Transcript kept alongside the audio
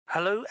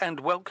Hello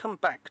and welcome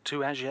back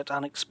to As Yet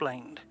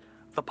Unexplained,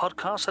 the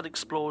podcast that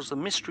explores the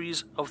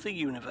mysteries of the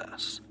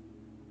universe.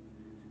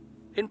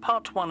 In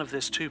part one of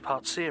this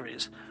two-part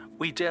series,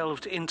 we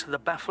delved into the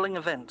baffling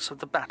events of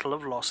the Battle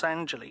of Los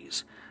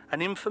Angeles,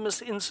 an infamous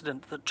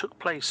incident that took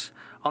place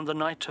on the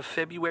night of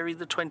February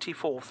the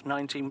 24th,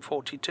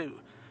 1942,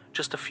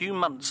 just a few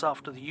months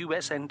after the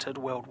US entered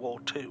World War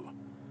II.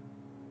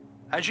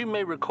 As you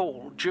may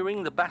recall,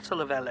 during the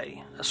Battle of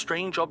LA, a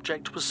strange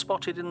object was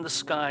spotted in the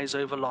skies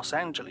over Los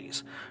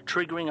Angeles,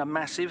 triggering a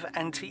massive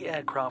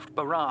anti-aircraft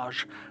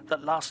barrage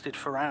that lasted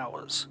for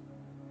hours.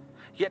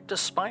 Yet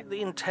despite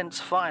the intense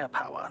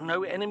firepower,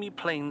 no enemy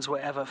planes were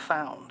ever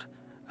found,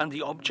 and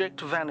the object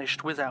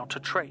vanished without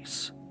a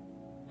trace.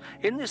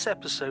 In this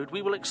episode,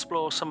 we will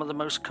explore some of the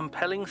most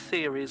compelling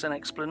theories and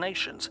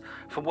explanations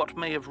for what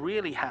may have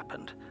really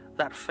happened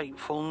that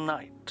fateful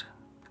night.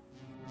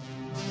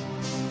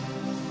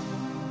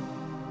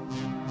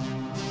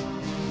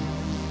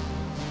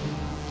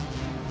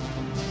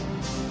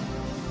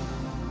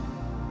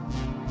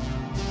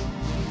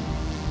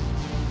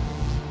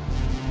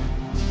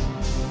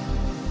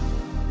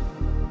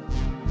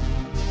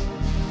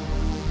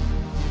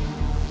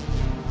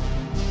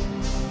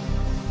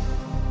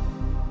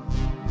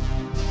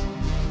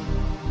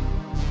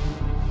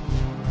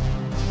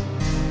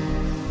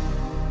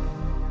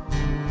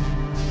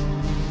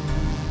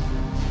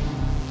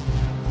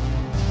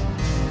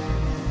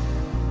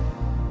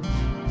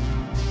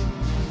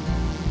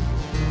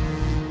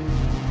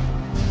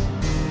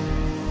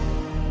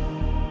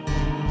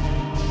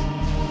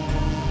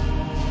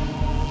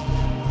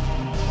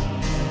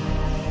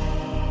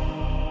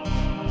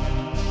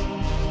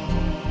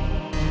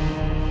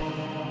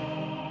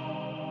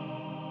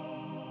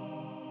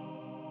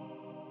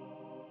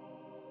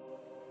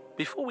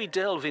 Before we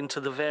delve into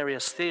the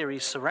various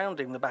theories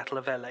surrounding the Battle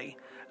of LA,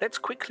 let's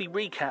quickly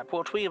recap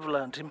what we have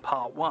learnt in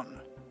Part 1.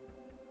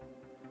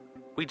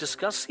 We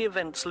discussed the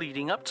events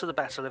leading up to the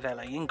Battle of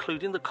LA,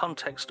 including the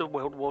context of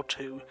World War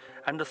II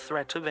and the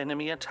threat of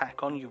enemy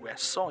attack on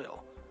US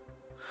soil.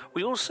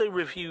 We also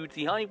reviewed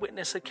the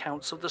eyewitness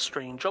accounts of the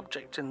strange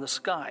object in the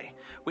sky,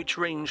 which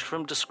ranged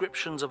from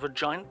descriptions of a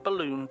giant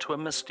balloon to a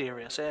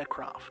mysterious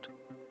aircraft.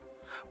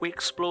 We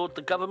explored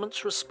the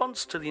government's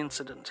response to the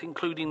incident,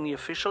 including the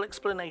official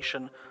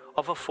explanation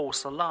of a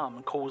false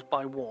alarm caused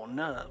by war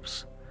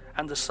nerves,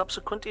 and the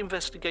subsequent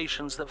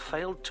investigations that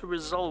failed to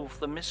resolve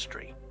the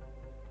mystery.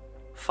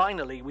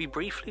 Finally, we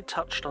briefly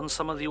touched on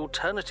some of the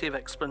alternative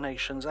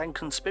explanations and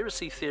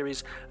conspiracy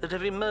theories that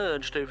have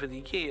emerged over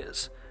the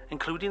years,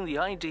 including the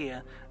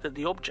idea that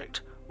the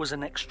object was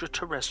an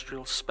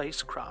extraterrestrial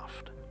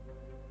spacecraft.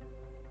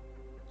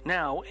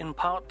 Now, in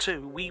Part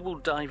 2, we will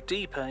dive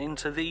deeper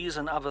into these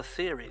and other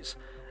theories,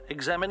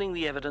 examining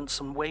the evidence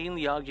and weighing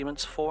the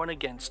arguments for and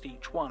against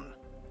each one.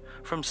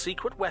 From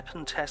secret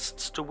weapon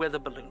tests to weather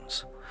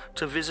balloons,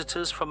 to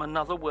visitors from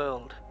another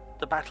world,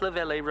 the Battle of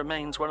LA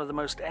remains one of the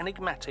most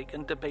enigmatic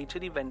and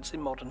debated events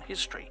in modern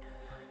history.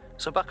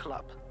 So buckle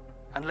up,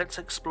 and let's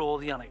explore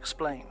the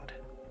unexplained.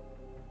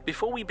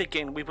 Before we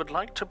begin, we would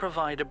like to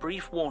provide a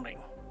brief warning.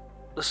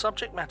 The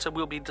subject matter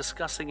we'll be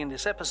discussing in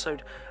this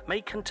episode may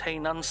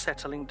contain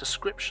unsettling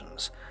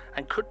descriptions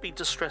and could be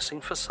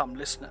distressing for some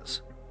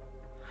listeners.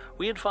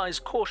 We advise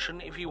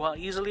caution if you are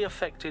easily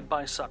affected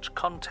by such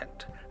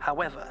content.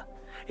 However,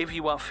 if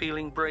you are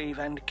feeling brave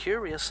and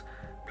curious,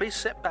 please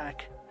sit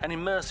back and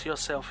immerse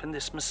yourself in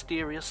this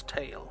mysterious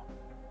tale.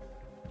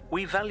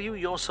 We value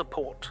your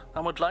support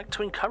and would like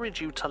to encourage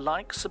you to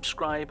like,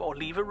 subscribe, or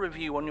leave a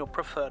review on your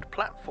preferred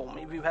platform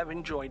if you have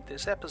enjoyed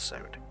this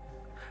episode.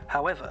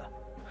 However,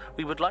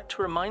 we would like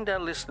to remind our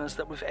listeners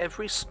that with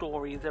every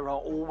story there are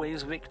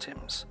always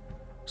victims.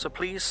 So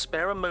please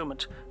spare a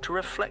moment to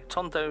reflect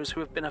on those who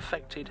have been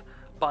affected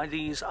by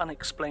these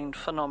unexplained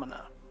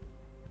phenomena.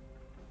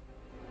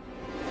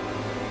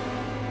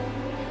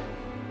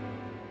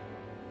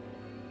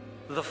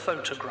 The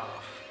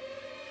photograph.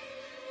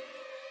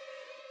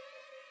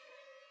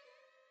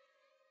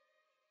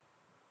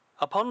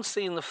 Upon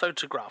seeing the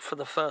photograph for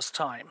the first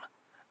time,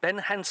 Ben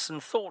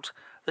Hansen thought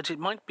that it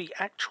might be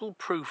actual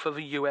proof of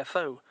a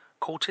UFO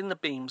caught in the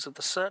beams of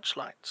the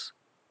searchlights.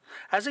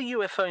 As a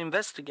UFO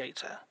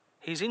investigator,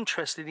 he's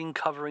interested in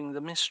covering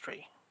the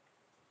mystery.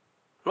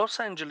 Los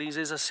Angeles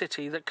is a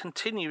city that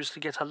continues to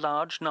get a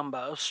large number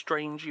of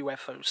strange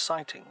UFO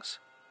sightings.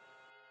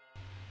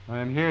 I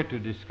am here to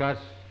discuss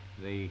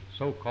the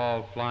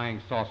so-called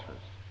flying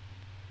saucers.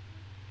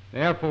 The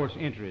Air Force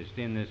interest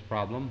in this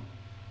problem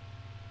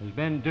has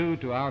been due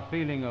to our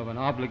feeling of an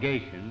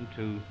obligation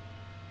to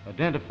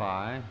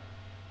identify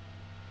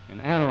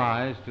and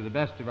analyze to the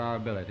best of our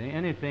ability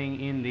anything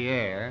in the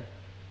air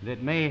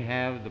that may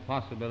have the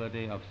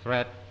possibility of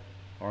threat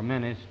or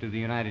menace to the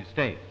United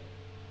States.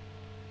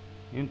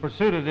 In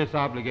pursuit of this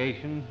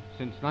obligation,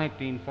 since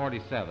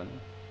 1947,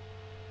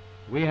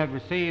 we have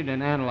received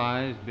and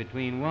analyzed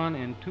between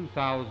 1,000 and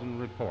 2,000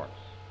 reports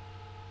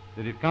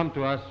that have come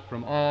to us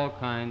from all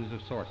kinds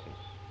of sources.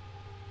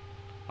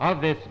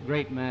 Of this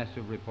great mass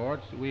of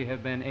reports, we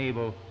have been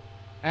able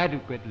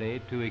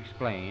adequately to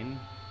explain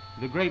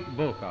the great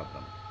bulk of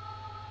them,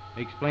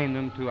 explain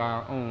them to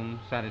our own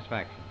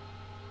satisfaction.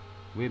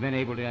 We've been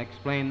able to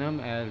explain them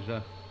as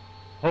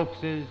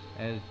hoaxes,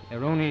 as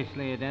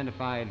erroneously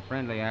identified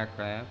friendly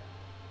aircraft,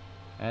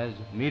 as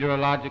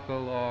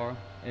meteorological or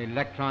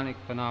electronic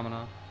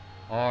phenomena,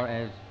 or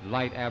as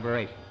light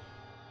aberrations.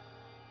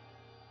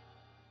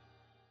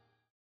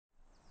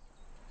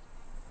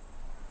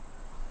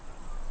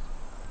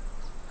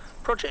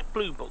 Project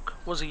Blue Book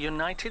was a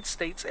United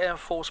States Air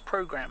Force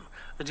program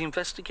that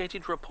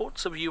investigated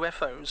reports of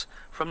UFOs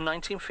from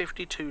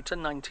 1952 to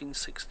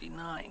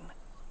 1969.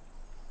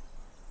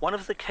 One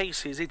of the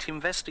cases it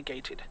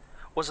investigated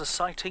was a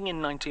sighting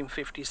in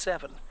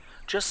 1957,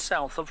 just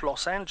south of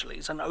Los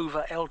Angeles and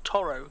over El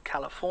Toro,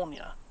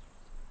 California.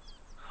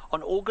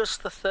 On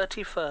August the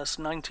 31st,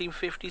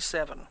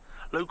 1957,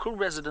 local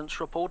residents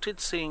reported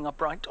seeing a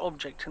bright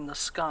object in the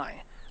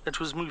sky that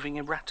was moving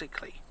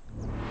erratically.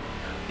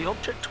 The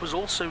object was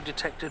also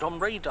detected on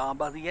radar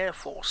by the Air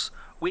Force,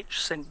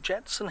 which sent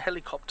jets and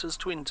helicopters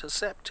to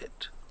intercept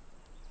it.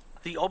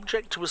 The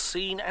object was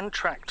seen and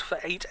tracked for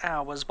 8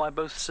 hours by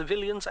both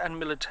civilians and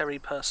military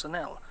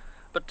personnel,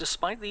 but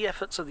despite the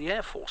efforts of the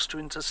Air Force to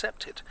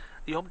intercept it,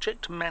 the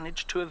object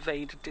managed to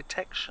evade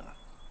detection.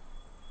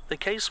 The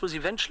case was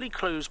eventually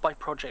closed by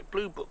Project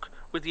Blue Book,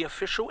 with the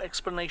official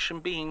explanation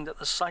being that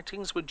the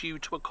sightings were due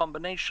to a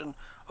combination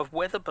of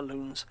weather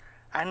balloons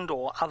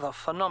and/or other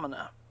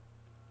phenomena.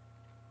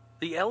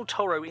 The El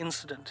Toro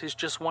incident is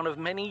just one of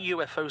many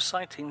UFO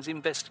sightings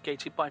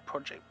investigated by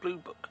Project Blue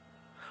Book.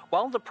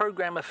 While the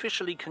program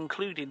officially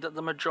concluded that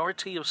the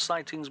majority of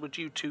sightings were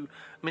due to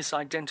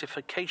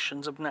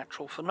misidentifications of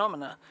natural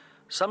phenomena,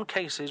 some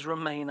cases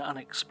remain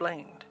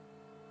unexplained.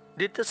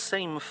 Did the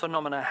same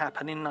phenomena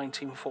happen in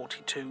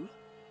 1942?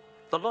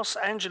 The Los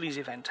Angeles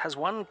event has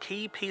one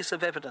key piece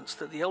of evidence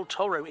that the El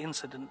Toro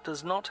incident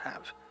does not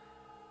have.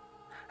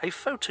 A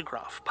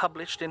photograph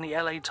published in the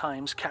LA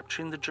Times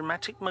capturing the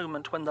dramatic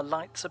moment when the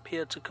lights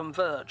appear to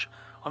converge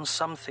on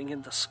something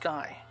in the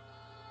sky.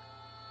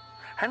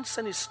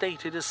 Hansen is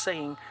stated as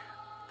saying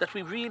that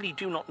we really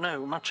do not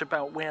know much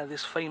about where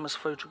this famous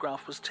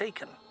photograph was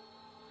taken.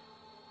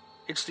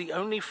 It's the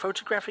only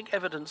photographic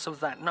evidence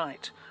of that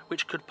night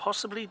which could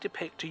possibly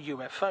depict a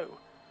UFO,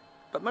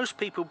 but most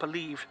people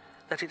believe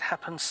that it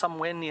happened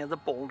somewhere near the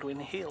Baldwin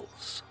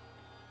Hills.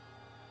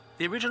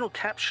 The original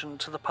caption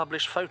to the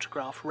published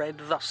photograph read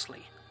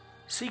thusly: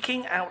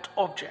 "Seeking out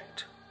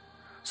object.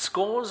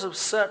 Scores of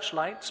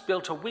searchlights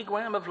built a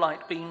wigwam of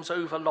light beams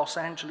over Los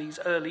Angeles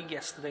early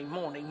yesterday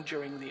morning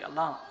during the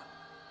alarm.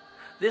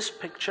 This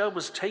picture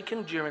was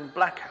taken during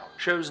blackout,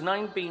 shows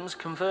 9 beams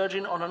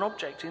converging on an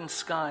object in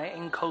sky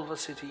in Culver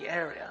City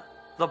area.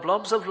 The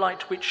blobs of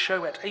light which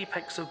show at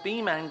apex of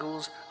beam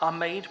angles are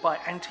made by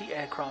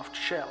anti-aircraft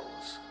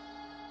shells."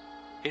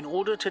 In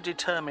order to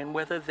determine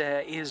whether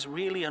there is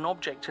really an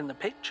object in the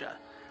picture,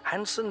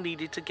 Hansen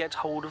needed to get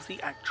hold of the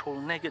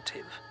actual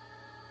negative.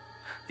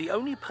 The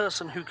only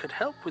person who could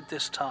help with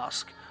this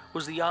task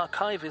was the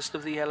archivist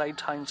of the LA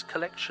Times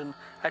collection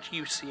at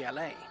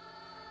UCLA,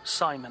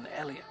 Simon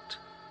Elliott.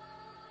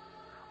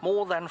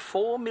 More than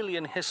 4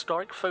 million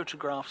historic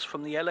photographs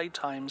from the LA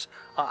Times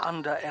are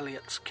under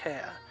Elliott's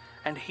care,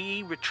 and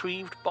he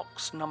retrieved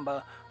box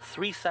number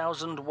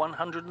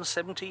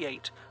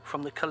 3178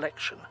 from the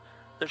collection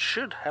that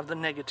should have the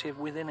negative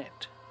within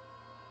it.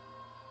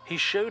 He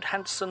showed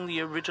Hansen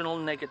the original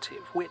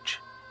negative, which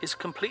is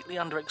completely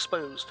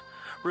underexposed,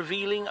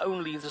 revealing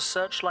only the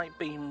searchlight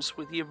beams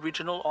with the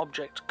original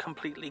object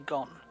completely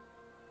gone.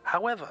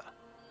 However,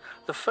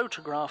 the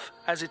photograph,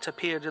 as it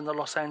appeared in the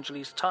Los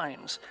Angeles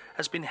Times,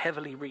 has been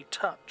heavily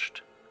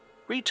retouched.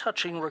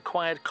 Retouching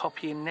required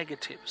copying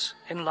negatives,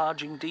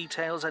 enlarging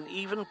details, and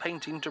even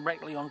painting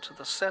directly onto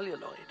the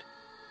celluloid.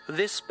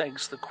 This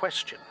begs the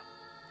question: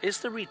 is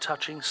the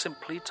retouching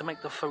simply to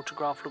make the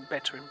photograph look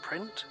better in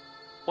print?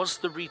 Was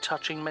the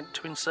retouching meant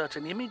to insert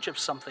an image of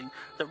something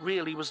that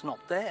really was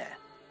not there?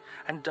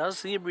 And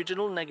does the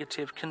original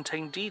negative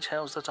contain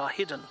details that are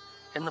hidden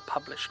in the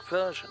published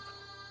version?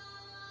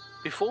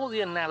 Before the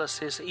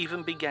analysis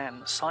even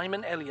began,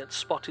 Simon Elliott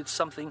spotted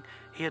something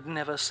he had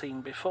never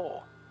seen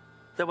before.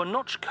 There were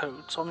notch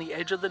codes on the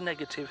edge of the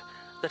negative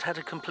that had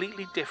a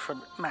completely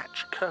different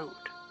match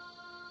code.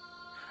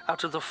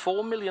 Out of the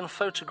 4 million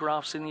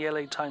photographs in the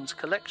LA Times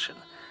collection,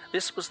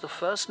 this was the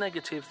first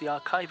negative the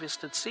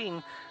archivist had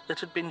seen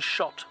that had been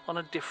shot on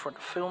a different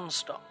film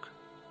stock.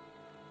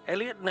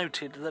 Elliott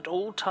noted that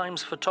all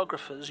Times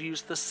photographers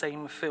used the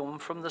same film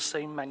from the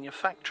same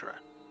manufacturer.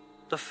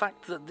 The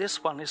fact that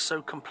this one is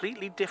so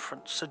completely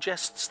different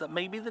suggests that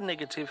maybe the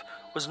negative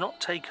was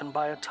not taken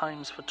by a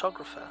Times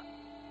photographer.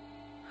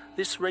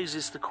 This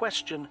raises the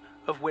question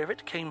of where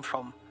it came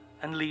from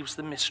and leaves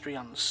the mystery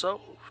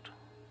unsolved.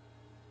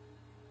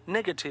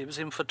 Negatives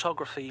in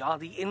photography are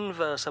the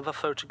inverse of a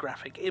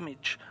photographic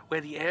image, where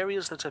the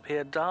areas that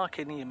appear dark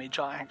in the image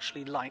are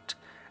actually light,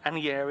 and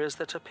the areas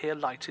that appear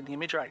light in the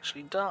image are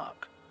actually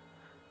dark.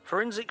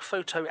 Forensic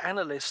photo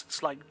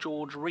analysts like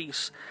George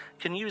Reese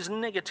can use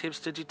negatives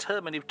to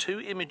determine if 2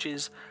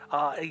 images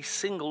are a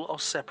single or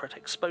separate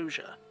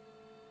exposure.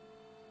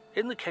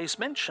 In the case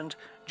mentioned,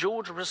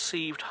 George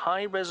received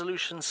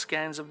high-resolution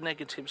scans of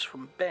negatives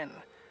from Ben,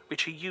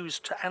 which he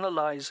used to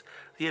analyze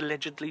the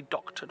allegedly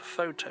doctored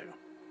photo.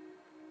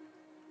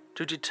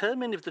 To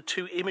determine if the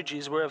two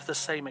images were of the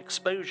same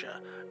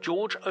exposure,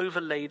 George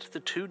overlaid the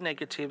two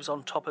negatives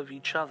on top of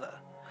each other.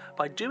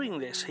 By doing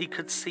this, he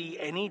could see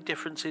any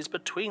differences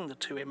between the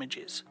two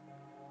images.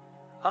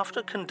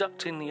 After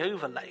conducting the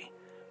overlay,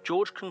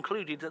 George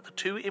concluded that the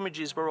two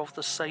images were of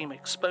the same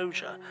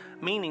exposure,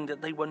 meaning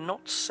that they were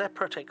not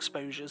separate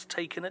exposures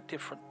taken at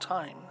different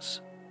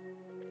times.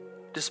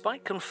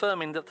 Despite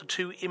confirming that the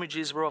two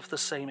images were of the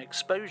same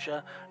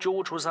exposure,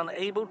 George was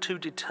unable to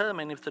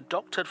determine if the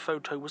doctored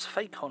photo was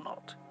fake or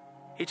not.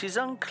 It is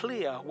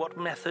unclear what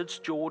methods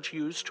George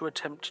used to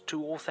attempt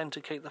to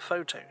authenticate the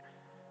photo,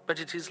 but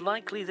it is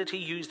likely that he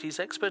used his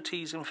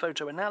expertise in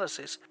photo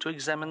analysis to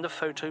examine the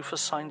photo for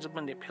signs of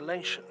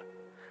manipulation.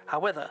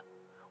 However,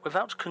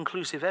 without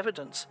conclusive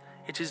evidence,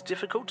 it is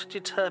difficult to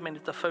determine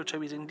if the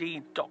photo is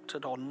indeed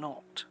doctored or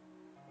not.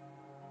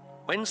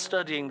 When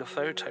studying the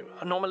photo,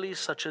 anomalies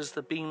such as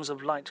the beams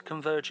of light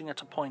converging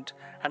at a point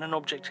and an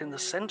object in the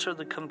center of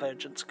the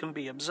convergence can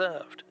be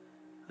observed.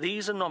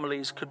 These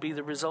anomalies could be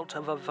the result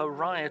of a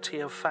variety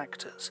of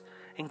factors,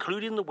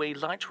 including the way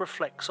light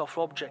reflects off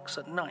objects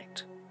at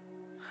night.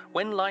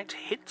 When light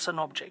hits an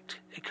object,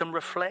 it can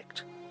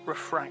reflect,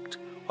 refract,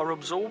 or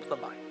absorb the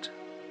light.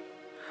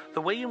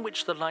 The way in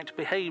which the light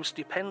behaves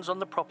depends on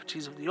the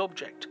properties of the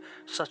object,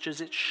 such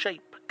as its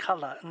shape,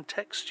 color, and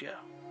texture.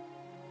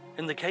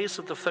 In the case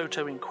of the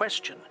photo in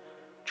question,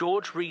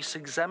 George Rees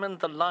examined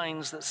the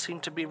lines that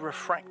seemed to be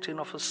refracting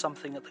off of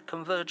something at the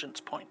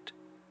convergence point.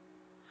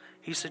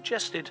 He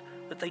suggested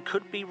that they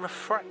could be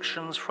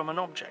refractions from an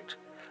object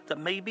that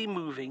may be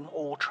moving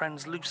or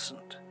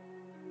translucent.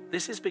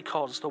 This is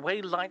because the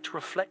way light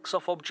reflects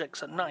off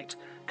objects at night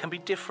can be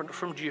different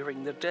from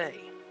during the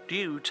day,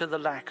 due to the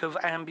lack of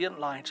ambient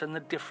light and the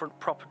different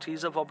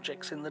properties of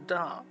objects in the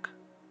dark.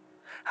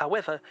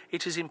 However,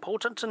 it is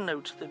important to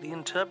note that the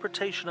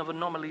interpretation of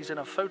anomalies in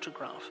a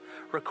photograph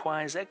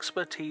requires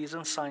expertise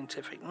and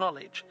scientific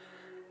knowledge.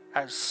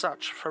 As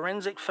such,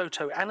 forensic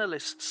photo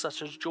analysts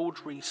such as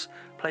George Rees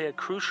play a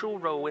crucial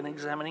role in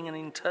examining and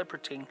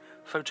interpreting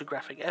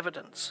photographic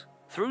evidence.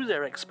 Through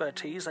their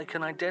expertise, they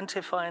can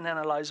identify and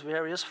analyze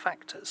various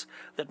factors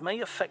that may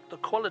affect the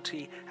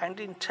quality and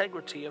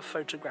integrity of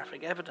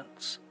photographic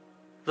evidence.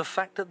 The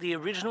fact that the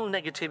original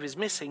negative is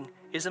missing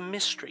is a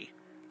mystery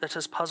that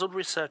has puzzled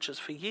researchers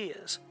for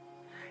years.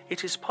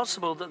 It is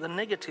possible that the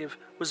negative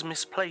was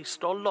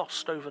misplaced or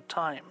lost over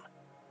time,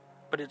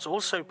 but it's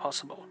also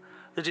possible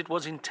that it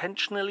was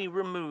intentionally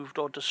removed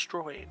or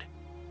destroyed.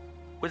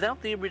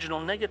 Without the original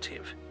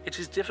negative, it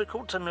is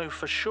difficult to know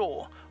for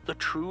sure the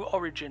true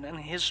origin and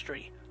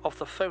history of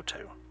the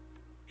photo.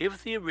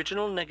 If the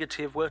original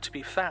negative were to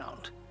be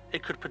found,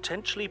 it could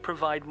potentially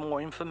provide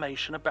more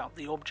information about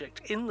the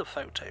object in the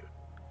photo.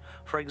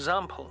 For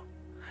example,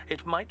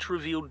 it might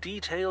reveal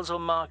details or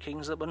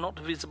markings that were not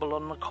visible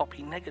on the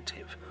copy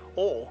negative,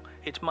 or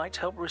it might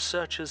help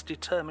researchers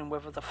determine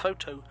whether the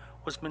photo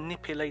was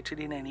manipulated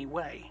in any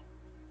way.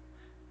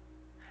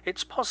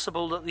 It's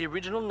possible that the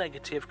original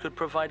negative could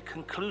provide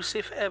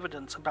conclusive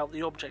evidence about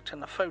the object in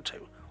the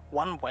photo,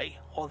 one way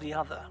or the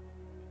other.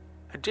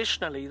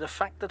 Additionally, the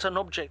fact that an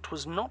object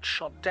was not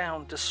shot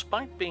down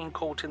despite being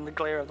caught in the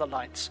glare of the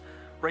lights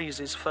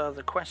raises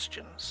further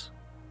questions.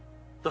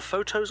 The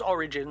photo's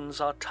origins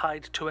are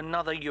tied to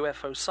another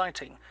UFO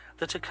sighting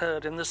that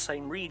occurred in the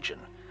same region,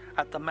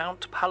 at the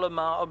Mount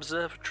Palomar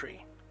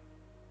Observatory.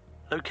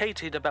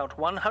 Located about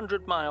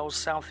 100 miles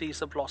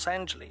southeast of Los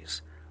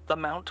Angeles, the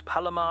Mount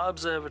Palomar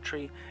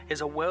Observatory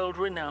is a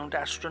world-renowned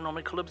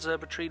astronomical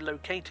observatory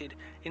located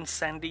in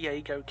San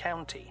Diego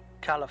County,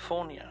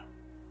 California.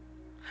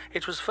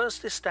 It was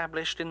first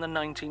established in the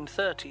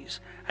 1930s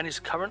and is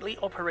currently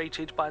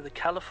operated by the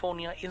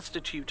California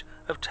Institute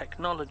of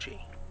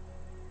Technology.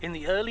 In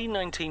the early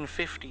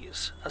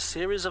 1950s, a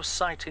series of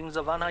sightings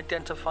of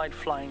unidentified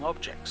flying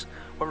objects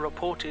were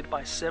reported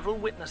by several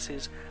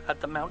witnesses at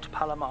the Mount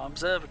Palomar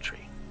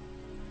Observatory.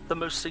 The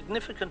most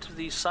significant of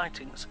these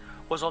sightings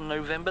was on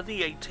November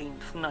the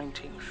 18th,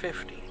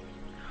 1950,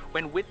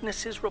 when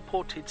witnesses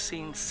reported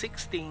seeing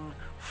 16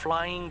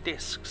 flying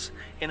discs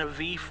in a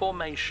V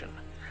formation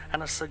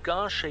and a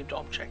cigar-shaped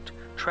object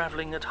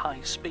traveling at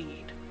high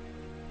speed.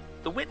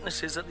 The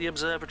witnesses at the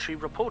observatory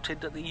reported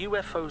that the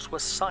UFOs were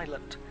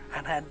silent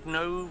and had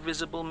no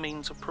visible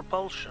means of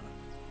propulsion.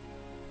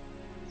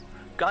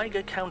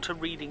 Geiger counter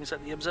readings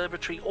at the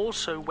observatory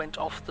also went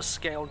off the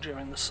scale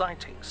during the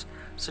sightings,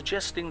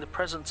 suggesting the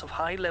presence of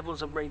high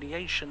levels of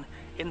radiation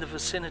in the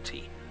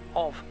vicinity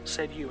of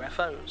said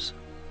UFOs.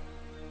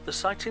 The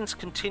sightings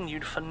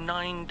continued for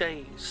 9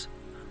 days,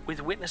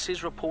 with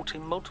witnesses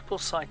reporting multiple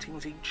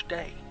sightings each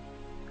day.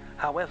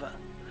 However,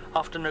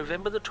 after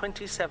November the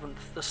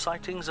 27th, the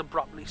sightings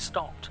abruptly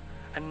stopped,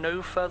 and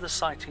no further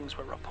sightings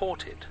were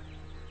reported.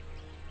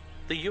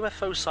 The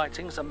UFO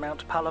sightings at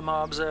Mount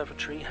Palomar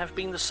Observatory have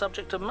been the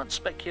subject of much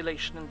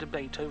speculation and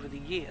debate over the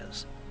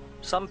years.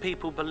 Some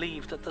people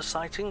believe that the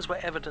sightings were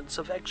evidence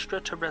of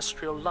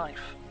extraterrestrial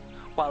life,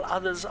 while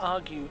others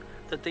argue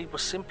that they were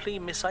simply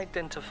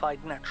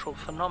misidentified natural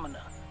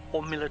phenomena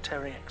or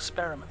military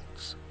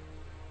experiments.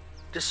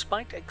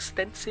 Despite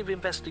extensive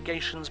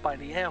investigations by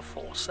the Air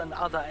Force and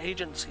other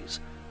agencies,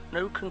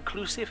 no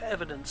conclusive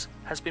evidence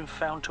has been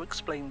found to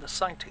explain the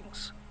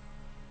sightings.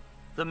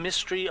 The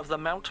mystery of the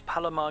Mount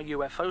Palomar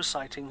UFO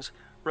sightings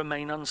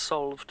remain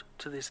unsolved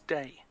to this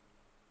day.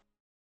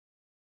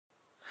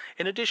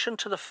 In addition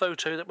to the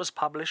photo that was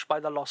published by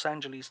the Los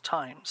Angeles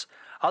Times,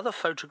 other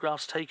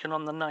photographs taken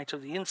on the night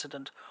of the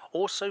incident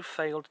also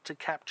failed to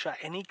capture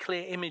any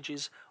clear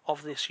images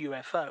of this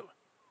UFO.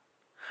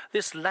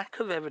 This lack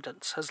of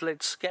evidence has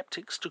led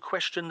skeptics to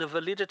question the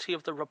validity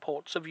of the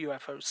reports of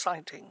UFO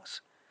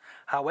sightings.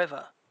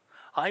 However,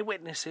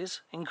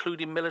 eyewitnesses,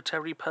 including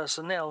military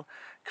personnel,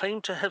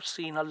 claim to have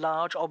seen a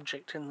large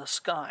object in the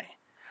sky,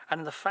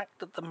 and the fact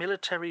that the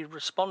military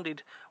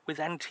responded with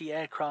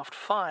anti-aircraft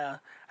fire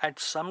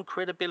adds some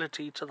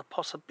credibility to the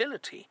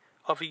possibility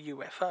of a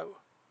UFO.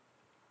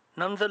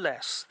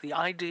 Nonetheless, the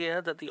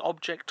idea that the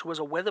object was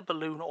a weather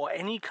balloon or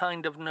any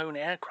kind of known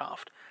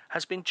aircraft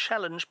has been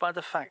challenged by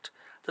the fact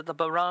that the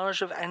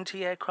barrage of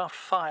anti-aircraft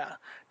fire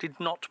did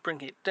not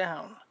bring it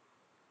down.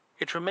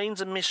 It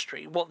remains a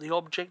mystery what the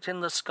object in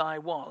the sky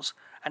was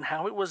and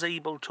how it was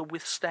able to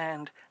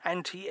withstand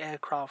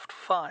anti-aircraft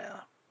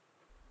fire.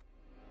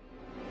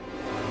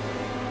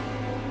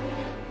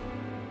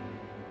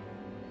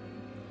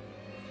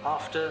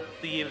 After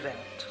the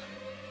event.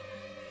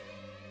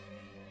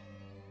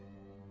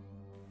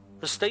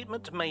 The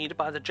statement made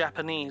by the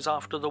Japanese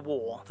after the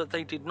war that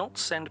they did not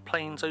send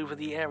planes over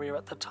the area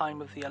at the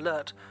time of the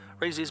alert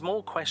raises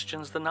more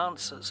questions than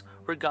answers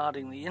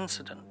regarding the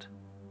incident.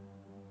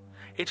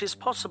 It is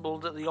possible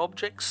that the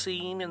object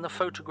seen in the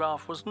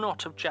photograph was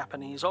not of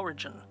Japanese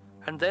origin,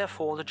 and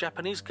therefore the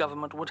Japanese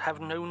government would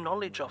have no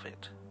knowledge of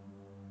it.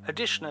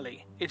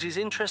 Additionally, it is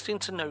interesting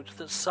to note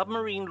that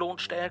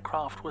submarine-launched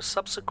aircraft were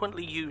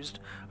subsequently used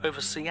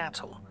over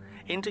Seattle,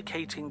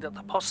 indicating that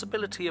the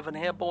possibility of an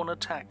airborne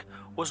attack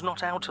was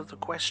not out of the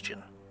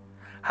question.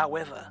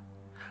 However,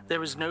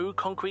 there is no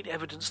concrete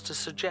evidence to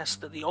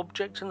suggest that the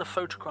object in the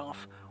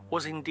photograph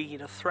was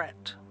indeed a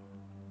threat.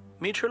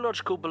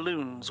 Meteorological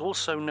balloons,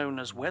 also known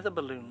as weather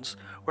balloons,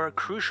 were a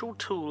crucial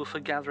tool for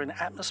gathering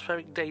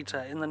atmospheric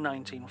data in the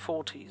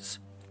 1940s.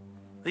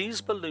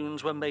 These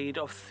balloons were made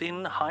of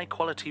thin,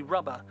 high-quality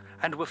rubber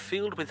and were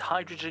filled with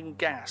hydrogen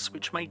gas,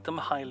 which made them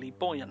highly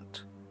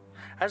buoyant.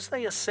 As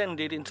they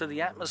ascended into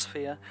the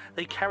atmosphere,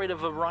 they carried a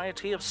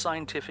variety of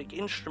scientific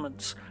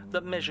instruments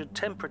that measured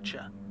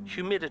temperature,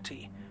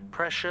 humidity,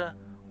 pressure,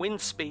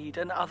 wind speed,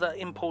 and other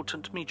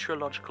important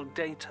meteorological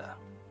data.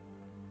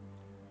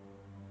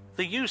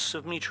 The use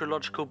of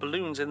meteorological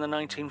balloons in the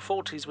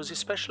 1940s was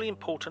especially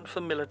important for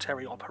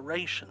military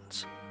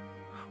operations.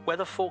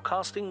 Weather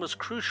forecasting was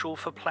crucial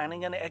for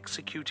planning and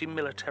executing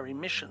military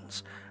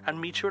missions,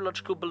 and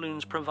meteorological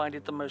balloons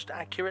provided the most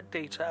accurate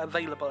data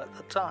available at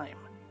the time.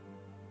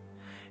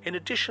 In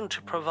addition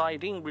to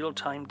providing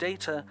real-time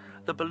data,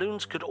 the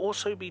balloons could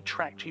also be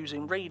tracked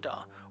using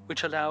radar,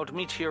 which allowed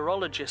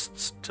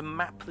meteorologists to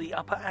map the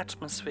upper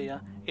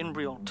atmosphere in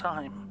real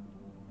time.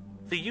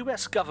 The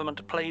US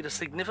government played a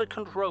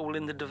significant role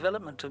in the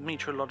development of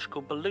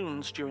meteorological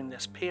balloons during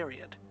this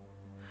period.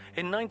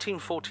 In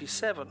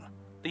 1947,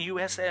 the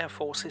US Air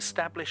Force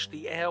established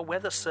the Air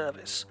Weather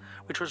Service,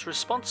 which was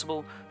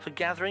responsible for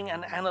gathering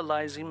and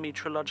analyzing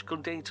meteorological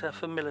data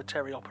for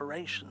military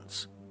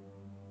operations.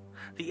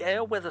 The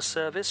Air Weather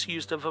Service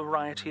used a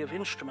variety of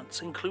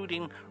instruments,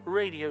 including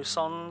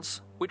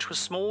radiosondes, which were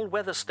small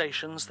weather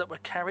stations that were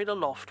carried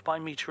aloft by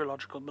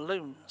meteorological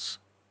balloons.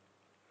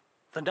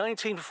 The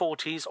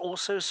 1940s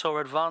also saw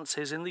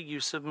advances in the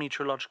use of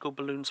meteorological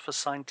balloons for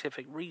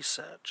scientific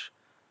research.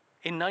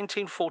 In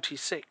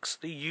 1946,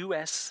 the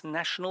U.S.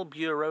 National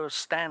Bureau of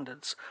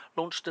Standards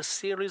launched a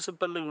series of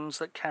balloons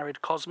that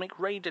carried cosmic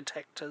ray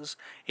detectors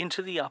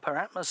into the upper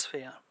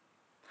atmosphere.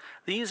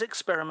 These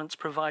experiments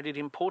provided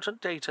important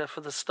data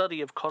for the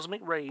study of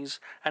cosmic rays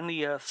and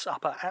the Earth's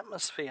upper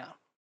atmosphere.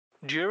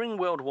 During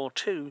World War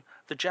II,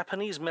 the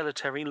Japanese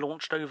military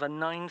launched over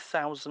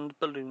 9,000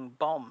 balloon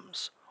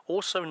bombs,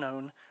 also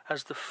known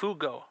as the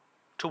Fugo,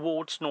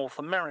 towards North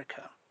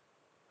America.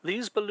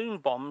 These balloon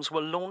bombs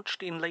were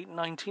launched in late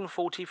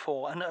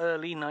 1944 and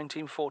early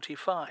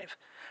 1945,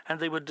 and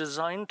they were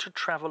designed to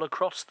travel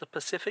across the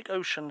Pacific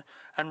Ocean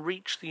and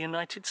reach the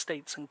United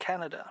States and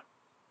Canada.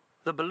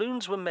 The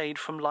balloons were made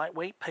from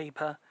lightweight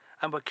paper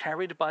and were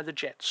carried by the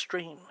jet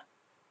stream.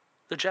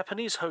 The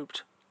Japanese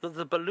hoped that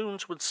the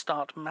balloons would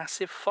start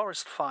massive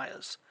forest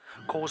fires,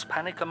 cause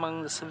panic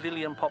among the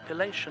civilian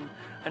population,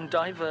 and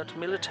divert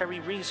military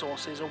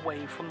resources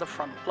away from the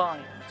front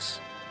lines.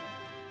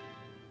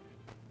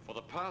 For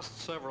the past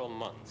several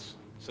months,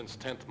 since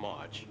 10th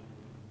March,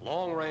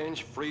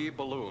 long-range free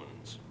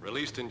balloons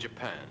released in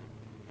Japan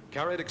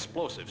carried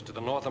explosives to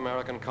the North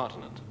American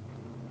continent.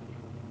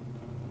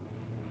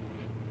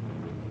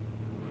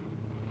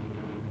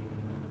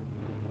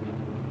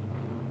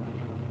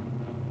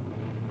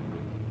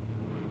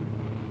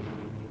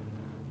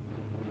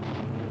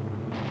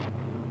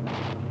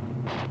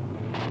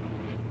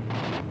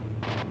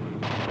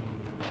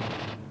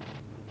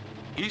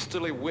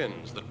 Easterly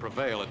winds that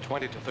prevail at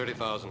 20 to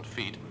 30,000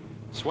 feet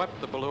swept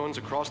the balloons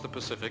across the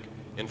Pacific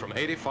in from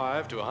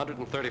 85 to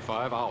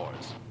 135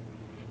 hours.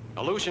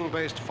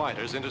 Aleutian-based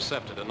fighters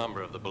intercepted a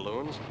number of the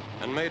balloons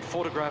and made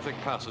photographic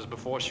passes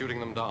before shooting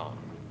them down.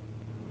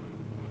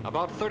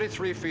 About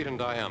 33 feet in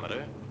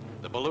diameter,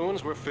 the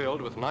balloons were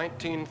filled with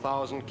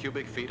 19,000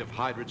 cubic feet of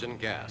hydrogen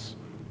gas.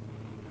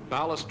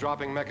 Ballast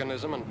dropping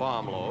mechanism and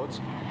bomb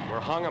loads were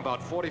hung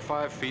about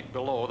 45 feet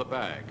below the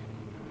bag.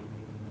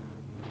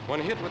 When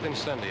hit with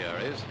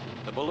incendiaries,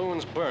 the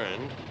balloons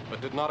burned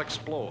but did not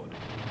explode.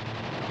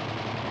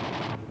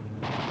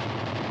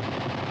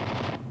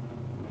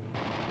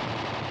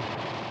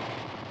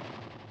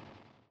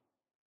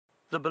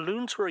 The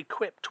balloons were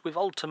equipped with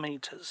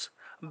altimeters,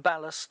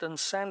 ballast and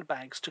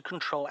sandbags to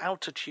control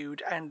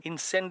altitude, and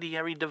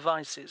incendiary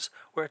devices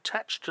were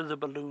attached to the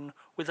balloon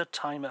with a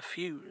timer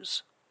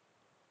fuse.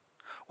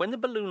 When the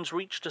balloons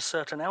reached a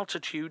certain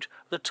altitude,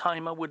 the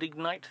timer would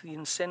ignite the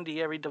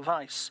incendiary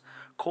device,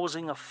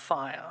 causing a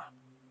fire.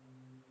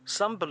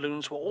 Some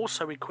balloons were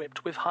also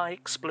equipped with high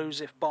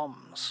explosive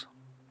bombs.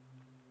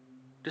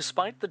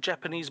 Despite the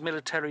Japanese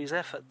military's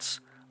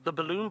efforts, the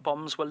balloon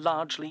bombs were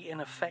largely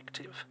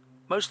ineffective.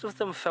 Most of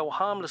them fell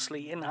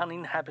harmlessly in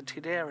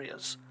uninhabited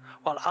areas,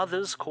 while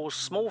others caused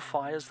small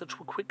fires that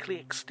were quickly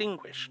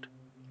extinguished.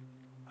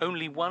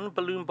 Only one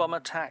balloon bomb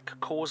attack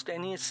caused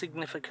any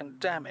significant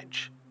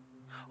damage.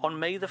 On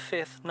May the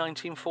 5th,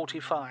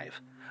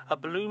 1945, a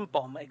balloon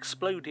bomb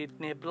exploded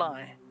near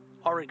Bly,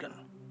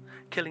 Oregon,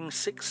 killing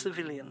 6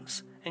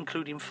 civilians,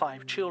 including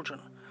 5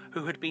 children,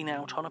 who had been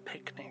out on a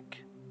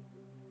picnic.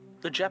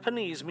 The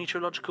Japanese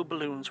meteorological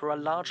balloons were a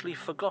largely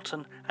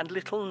forgotten and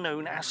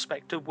little-known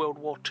aspect of World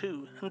War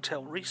II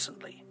until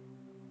recently.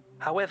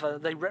 However,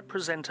 they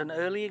represent an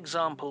early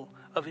example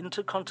of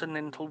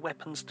intercontinental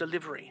weapons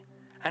delivery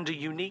and a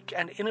unique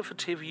and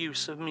innovative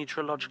use of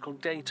meteorological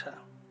data.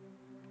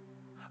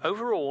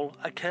 Overall,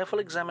 a careful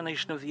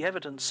examination of the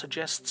evidence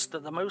suggests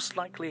that the most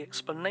likely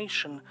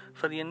explanation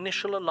for the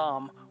initial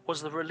alarm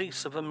was the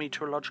release of a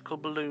meteorological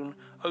balloon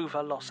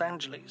over Los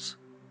Angeles.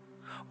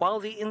 While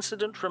the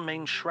incident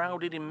remains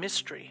shrouded in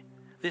mystery,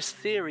 this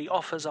theory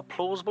offers a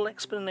plausible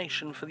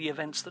explanation for the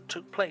events that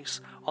took place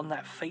on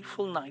that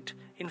fateful night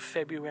in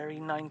February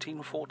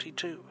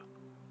 1942.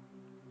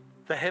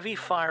 The heavy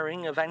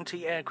firing of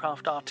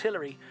anti-aircraft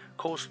artillery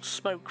caused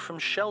smoke from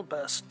shell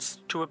bursts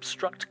to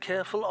obstruct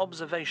careful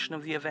observation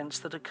of the events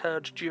that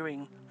occurred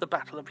during the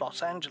Battle of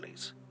Los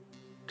Angeles.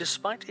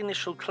 Despite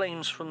initial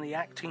claims from the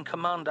acting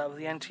commander of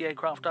the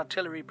anti-aircraft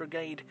artillery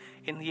brigade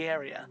in the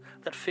area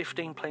that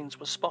 15 planes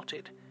were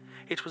spotted,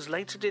 it was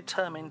later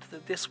determined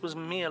that this was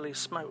merely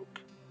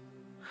smoke.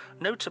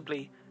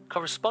 Notably,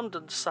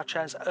 correspondents such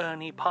as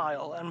Ernie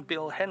Pyle and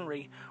Bill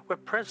Henry were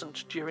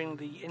present during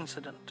the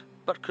incident,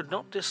 but could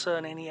not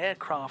discern any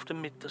aircraft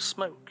amid the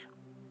smoke.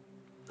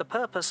 The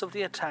purpose of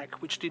the attack,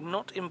 which did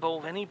not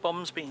involve any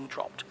bombs being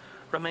dropped,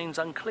 remains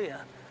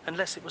unclear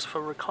unless it was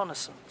for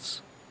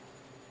reconnaissance.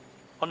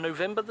 On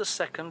November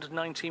 2nd,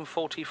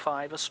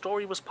 1945, a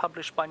story was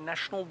published by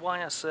National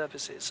Wire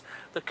Services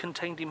that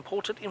contained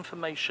important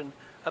information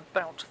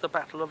about the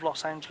Battle of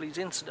Los Angeles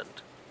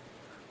incident.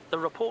 The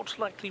report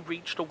likely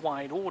reached a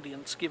wide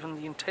audience given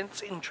the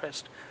intense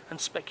interest and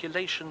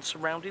speculation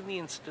surrounding the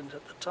incident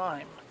at the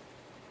time.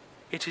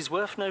 It is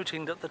worth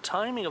noting that the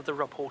timing of the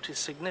report is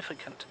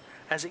significant,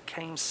 as it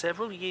came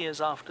several years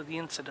after the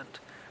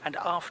incident and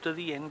after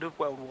the end of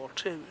World War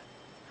II.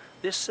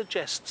 This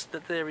suggests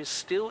that there is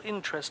still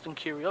interest and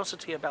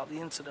curiosity about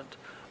the incident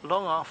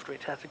long after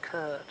it had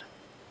occurred.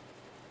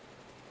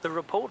 The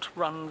report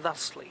ran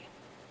thusly.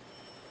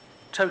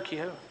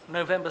 Tokyo,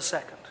 November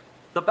 2nd.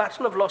 The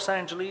Battle of Los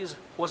Angeles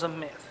was a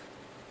myth.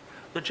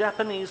 The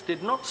Japanese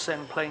did not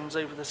send planes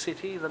over the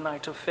city the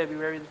night of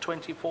February the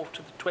 24th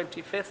to the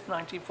 25th,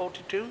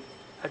 1942.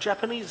 A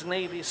Japanese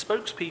Navy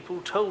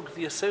spokespeople told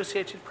the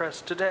Associated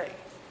Press today.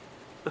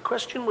 The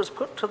question was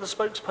put to the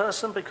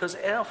spokesperson because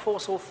Air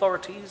Force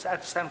authorities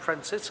at San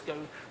Francisco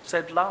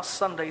said last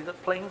Sunday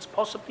that planes,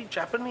 possibly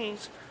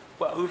Japanese,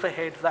 were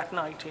overhead that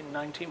night in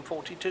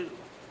 1942.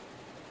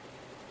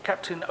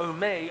 Captain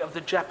Omei of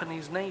the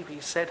Japanese Navy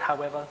said,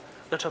 however,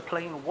 that a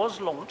plane was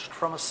launched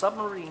from a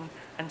submarine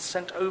and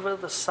sent over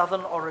the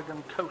southern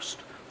Oregon coast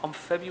on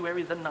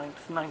February the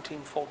 9th,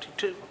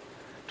 1942,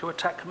 to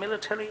attack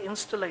military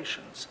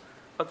installations,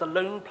 but the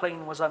lone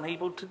plane was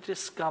unable to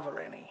discover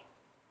any.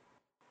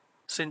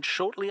 Since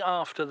shortly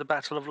after the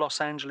Battle of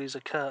Los Angeles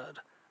occurred,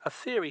 a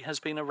theory has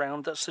been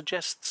around that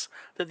suggests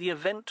that the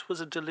event was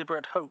a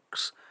deliberate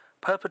hoax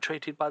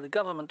perpetrated by the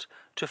government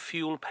to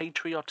fuel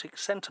patriotic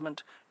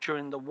sentiment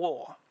during the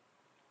war.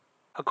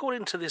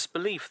 According to this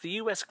belief, the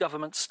US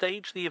government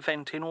staged the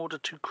event in order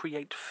to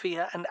create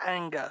fear and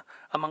anger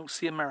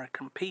amongst the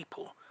American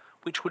people,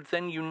 which would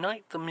then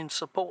unite them in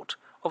support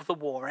of the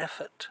war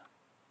effort.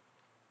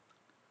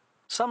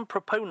 Some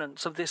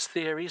proponents of this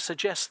theory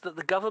suggest that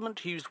the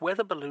government used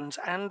weather balloons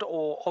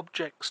and/or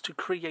objects to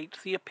create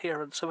the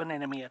appearance of an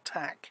enemy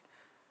attack.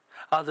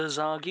 Others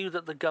argue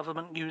that the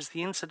government used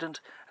the incident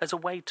as a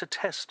way to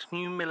test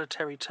new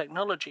military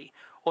technology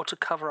or to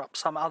cover up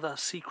some other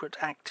secret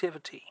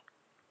activity.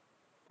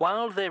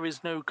 While there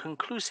is no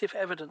conclusive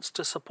evidence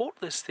to support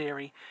this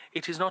theory,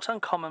 it is not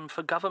uncommon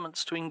for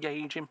governments to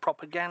engage in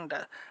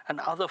propaganda and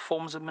other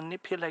forms of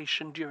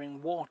manipulation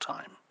during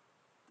wartime.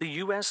 The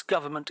US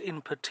government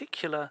in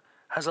particular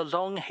has a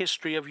long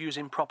history of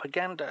using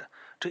propaganda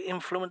to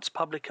influence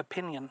public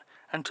opinion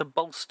and to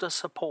bolster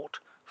support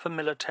for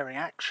military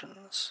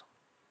actions.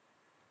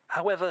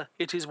 However,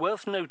 it is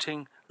worth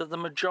noting that the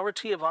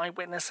majority of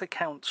eyewitness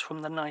accounts from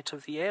the night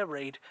of the air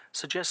raid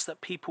suggest that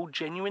people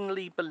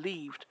genuinely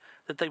believed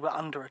that they were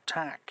under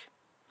attack.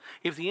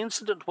 If the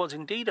incident was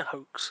indeed a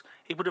hoax,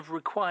 it would have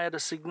required a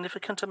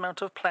significant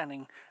amount of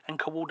planning and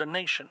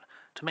coordination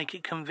to make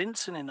it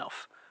convincing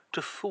enough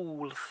to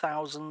fool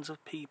thousands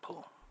of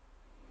people.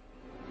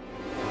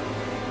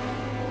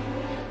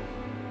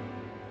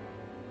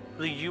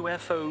 The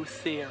UFO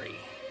theory.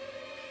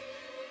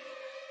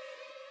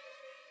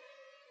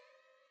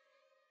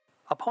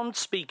 Upon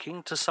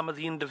speaking to some of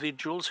the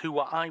individuals who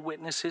were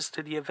eyewitnesses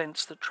to the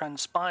events that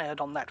transpired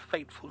on that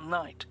fateful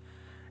night,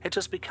 it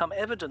has become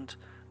evident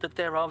that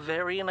there are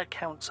varying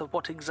accounts of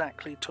what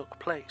exactly took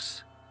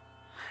place.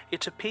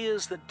 It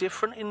appears that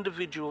different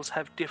individuals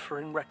have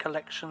differing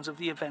recollections of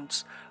the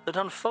events that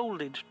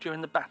unfolded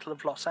during the Battle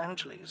of Los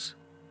Angeles.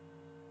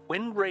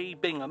 When Ray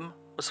Bingham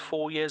was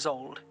 4 years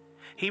old,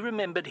 he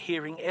remembered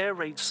hearing air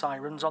raid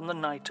sirens on the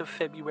night of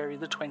February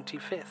the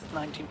 25th,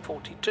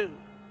 1942.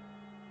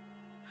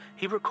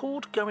 He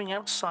recalled going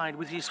outside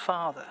with his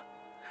father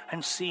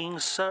and seeing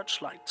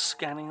searchlights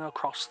scanning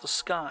across the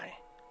sky.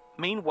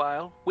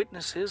 Meanwhile,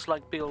 witnesses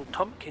like Bill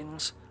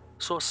Tompkins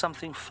saw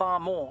something far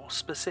more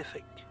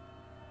specific.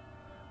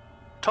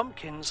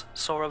 Tompkins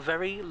saw a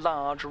very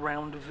large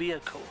round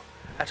vehicle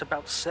at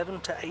about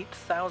 7,000 to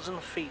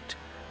 8,000 feet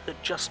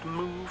that just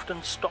moved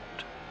and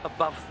stopped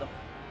above them.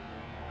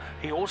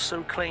 He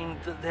also claimed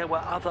that there were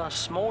other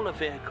smaller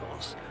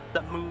vehicles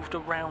that moved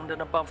around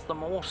and above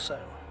them also.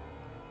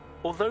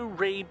 Although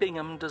Ray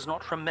Bingham does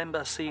not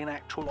remember seeing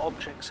actual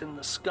objects in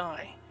the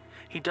sky,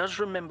 he does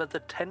remember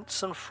the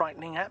tense and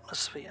frightening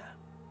atmosphere.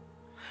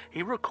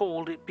 He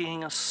recalled it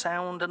being a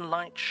sound and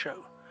light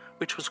show,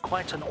 which was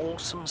quite an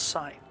awesome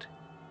sight.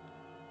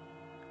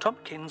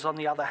 Tompkins, on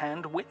the other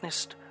hand,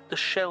 witnessed the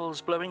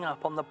shells blowing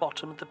up on the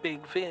bottom of the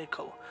big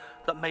vehicle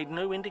that made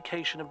no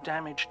indication of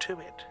damage to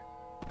it.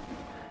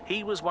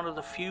 He was one of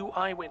the few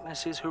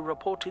eyewitnesses who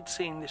reported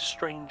seeing this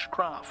strange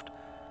craft,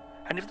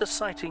 and if the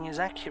sighting is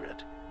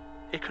accurate,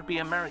 it could be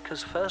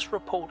America's first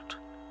report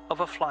of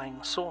a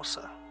flying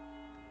saucer.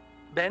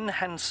 Ben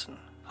Hansen,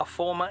 a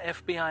former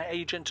FBI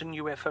agent and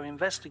UFO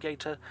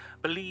investigator,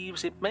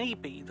 believes it may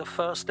be the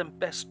first and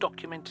best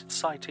documented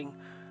sighting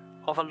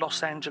of a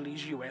Los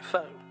Angeles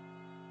UFO.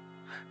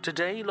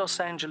 Today, Los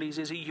Angeles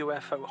is a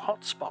UFO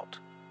hotspot,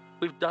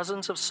 with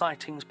dozens of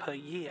sightings per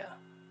year.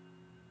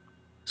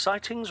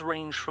 Sightings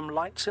range from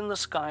lights in the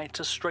sky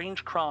to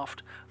strange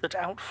craft that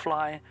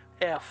outfly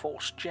Air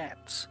Force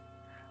jets.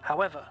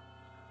 However,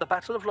 the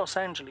Battle of Los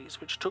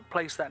Angeles, which took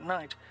place that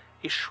night,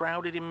 is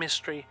shrouded in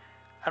mystery,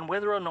 and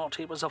whether or not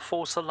it was a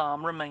false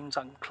alarm remains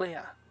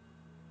unclear.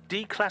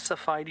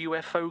 Declassified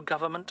UFO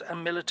government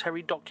and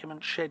military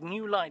documents shed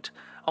new light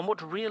on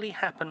what really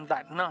happened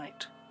that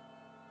night.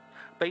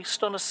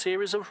 Based on a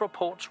series of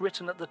reports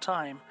written at the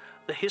time,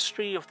 the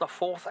history of the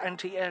 4th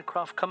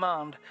Anti-Aircraft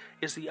Command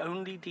is the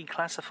only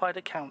declassified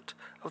account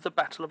of the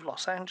Battle of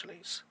Los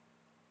Angeles.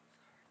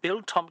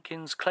 Bill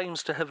Tompkins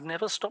claims to have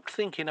never stopped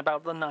thinking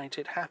about the night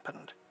it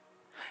happened.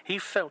 He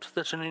felt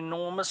that an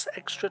enormous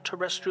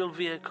extraterrestrial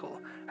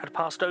vehicle had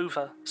passed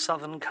over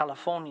Southern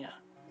California.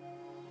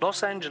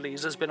 Los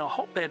Angeles has been a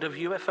hotbed of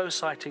UFO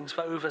sightings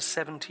for over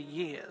 70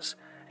 years,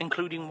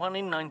 including one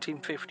in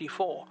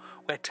 1954,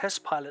 where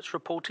test pilots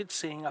reported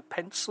seeing a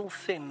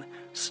pencil-thin,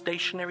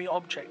 stationary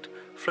object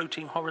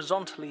floating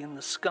horizontally in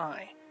the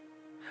sky,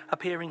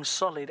 appearing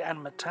solid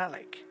and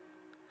metallic.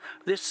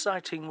 This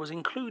sighting was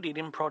included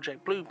in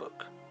Project Blue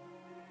Book.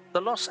 The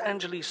Los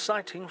Angeles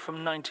sighting from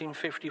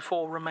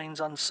 1954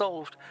 remains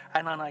unsolved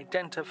and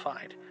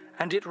unidentified,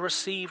 and it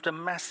received a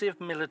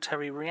massive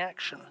military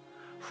reaction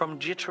from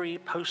jittery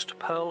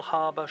post-Pearl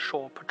Harbor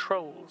shore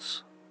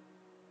patrols.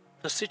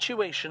 The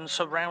situation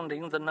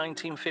surrounding the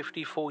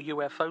 1954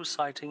 UFO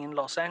sighting in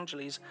Los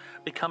Angeles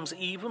becomes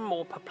even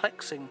more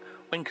perplexing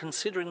when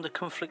considering the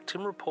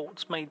conflicting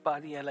reports made by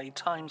the LA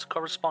Times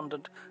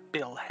correspondent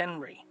Bill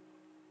Henry.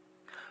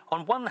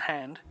 On one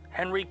hand,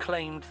 Henry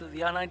claimed that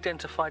the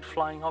unidentified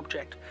flying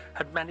object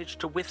had managed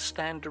to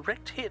withstand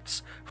direct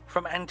hits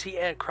from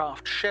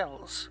anti-aircraft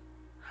shells.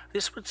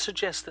 This would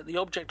suggest that the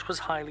object was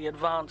highly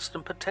advanced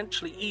and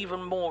potentially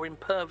even more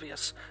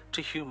impervious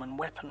to human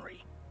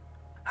weaponry.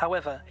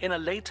 However, in a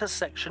later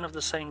section of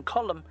the same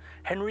column,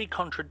 Henry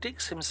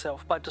contradicts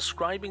himself by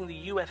describing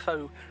the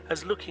UFO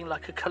as looking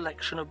like a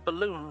collection of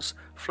balloons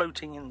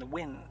floating in the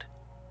wind.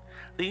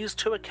 These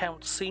two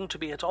accounts seem to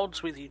be at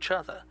odds with each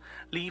other,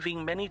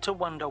 leaving many to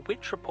wonder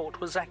which report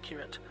was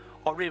accurate,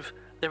 or if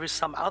there is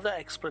some other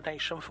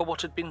explanation for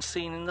what had been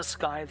seen in the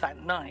sky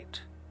that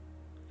night.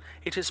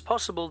 It is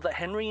possible that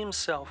Henry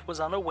himself was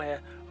unaware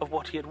of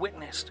what he had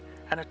witnessed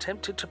and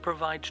attempted to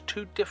provide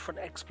two different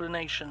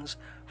explanations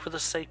for the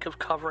sake of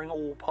covering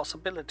all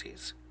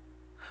possibilities.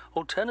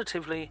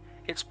 Alternatively,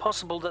 it's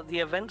possible that the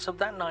events of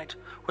that night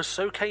were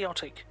so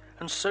chaotic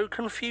and so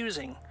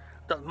confusing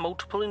that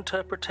multiple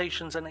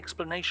interpretations and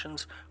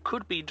explanations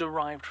could be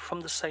derived from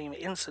the same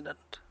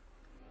incident.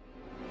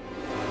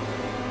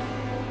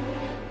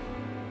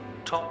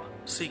 Top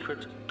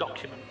secret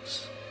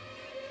documents.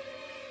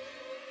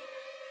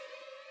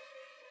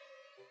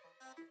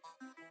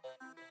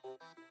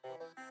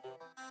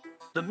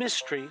 The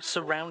mystery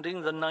surrounding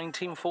the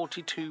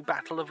 1942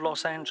 Battle of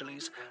Los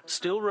Angeles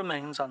still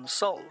remains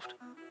unsolved.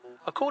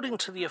 According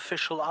to the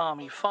official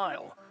Army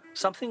file,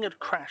 something had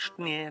crashed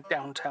near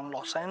downtown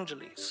Los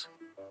Angeles.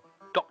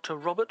 Dr.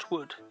 Robert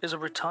Wood is a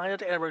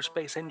retired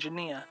aerospace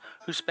engineer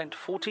who spent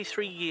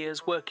 43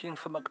 years working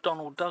for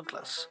McDonnell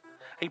Douglas,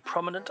 a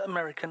prominent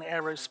American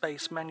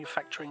aerospace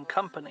manufacturing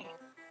company.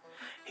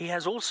 He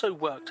has also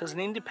worked as an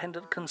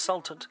independent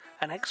consultant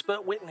and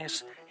expert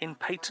witness in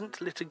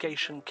patent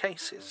litigation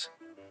cases.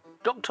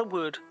 Dr.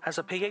 Wood has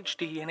a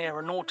PhD in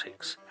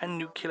aeronautics and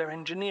nuclear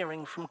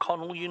engineering from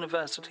Cornell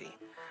University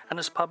and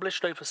has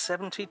published over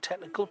 70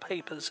 technical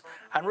papers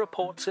and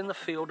reports in the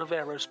field of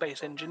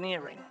aerospace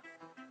engineering.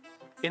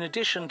 In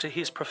addition to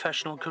his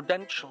professional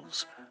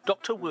credentials,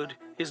 Dr. Wood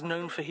is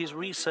known for his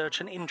research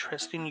and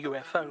interest in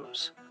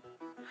UFOs.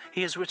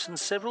 He has written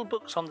several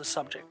books on the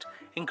subject,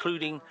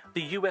 including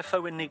The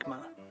UFO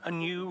Enigma, a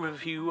new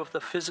review of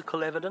the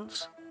physical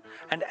evidence,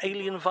 and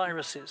Alien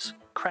Viruses,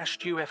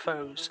 Crashed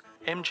UFOs,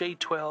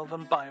 MJ-12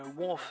 and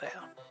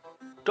Biowarfare.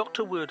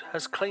 Dr. Wood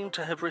has claimed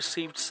to have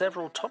received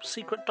several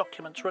top-secret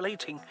documents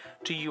relating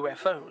to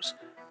UFOs,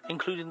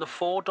 including the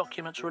 4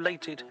 documents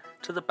related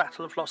to the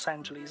Battle of Los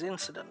Angeles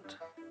incident.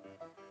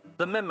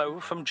 The memo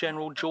from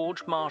General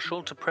George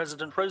Marshall to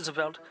President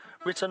Roosevelt,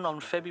 written on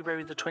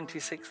February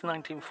 26,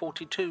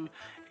 1942,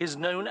 is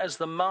known as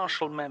the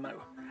Marshall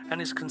Memo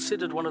and is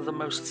considered one of the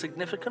most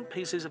significant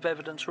pieces of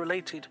evidence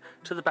related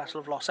to the Battle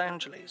of Los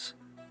Angeles.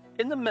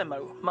 In the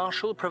memo,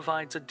 Marshall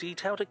provides a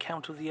detailed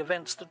account of the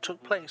events that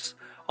took place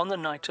on the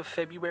night of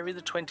February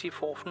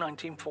 24,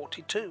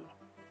 1942.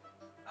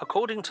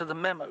 According to the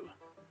memo,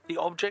 the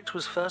object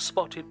was first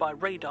spotted by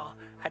radar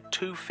at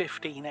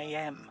 2:15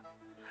 a.m.,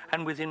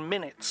 and within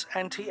minutes,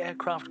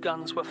 anti-aircraft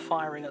guns were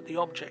firing at the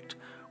object,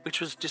 which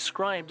was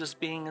described as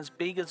being as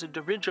big as a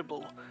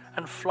dirigible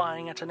and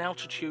flying at an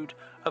altitude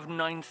of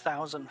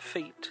 9,000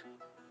 feet.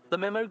 The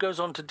memo goes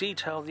on to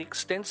detail the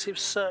extensive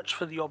search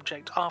for the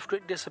object after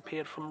it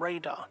disappeared from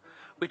radar,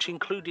 which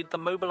included the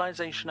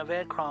mobilization of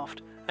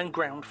aircraft and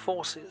ground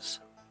forces.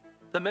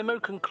 The memo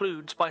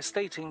concludes by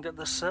stating that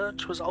the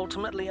search was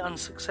ultimately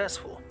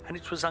unsuccessful and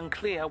it was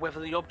unclear whether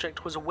the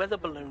object was a weather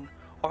balloon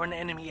or an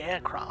enemy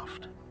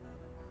aircraft.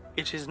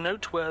 It is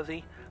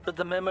noteworthy that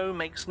the memo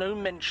makes no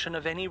mention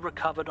of any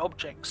recovered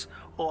objects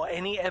or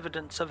any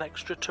evidence of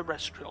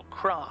extraterrestrial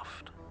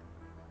craft.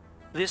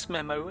 This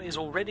memo is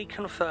already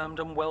confirmed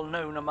and well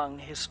known among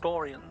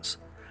historians.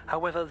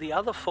 However, the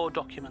other 4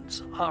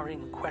 documents are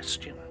in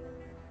question.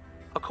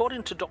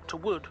 According to Dr.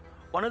 Wood,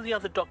 one of the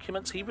other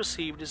documents he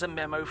received is a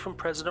memo from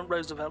President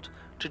Roosevelt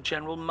to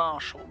General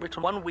Marshall,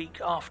 written 1 week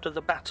after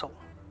the battle.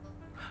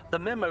 The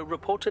memo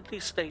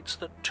reportedly states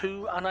that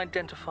 2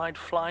 unidentified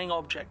flying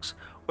objects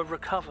were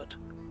recovered,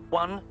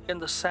 one in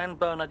the San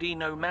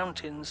Bernardino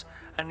Mountains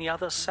and the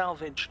other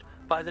salvaged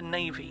by the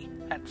Navy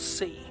at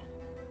sea.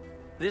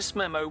 This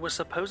memo was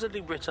supposedly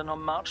written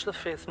on March 5,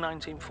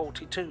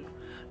 1942,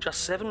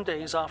 just 7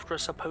 days after a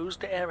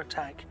supposed air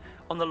attack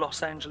on the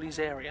Los Angeles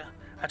area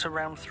at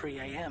around 3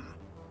 a.m.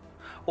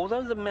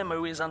 Although the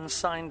memo is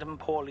unsigned and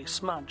poorly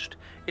smudged,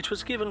 it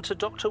was given to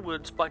Dr.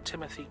 Woods by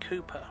Timothy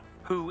Cooper,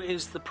 who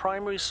is the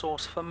primary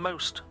source for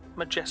most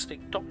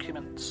Majestic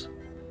documents.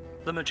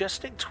 The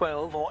Majestic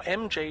 12 or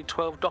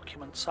MJ-12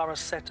 documents are a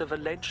set of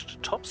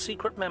alleged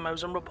top-secret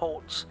memos and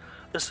reports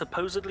that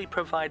supposedly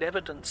provide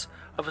evidence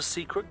of a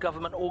secret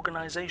government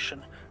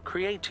organization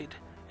created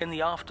in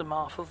the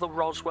aftermath of the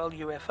Roswell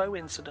UFO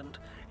incident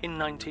in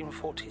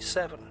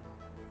 1947.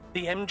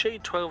 The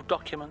MJ-12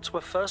 documents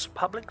were first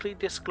publicly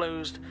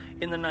disclosed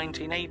in the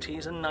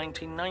 1980s and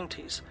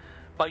 1990s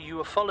by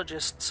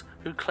ufologists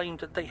who claimed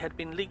that they had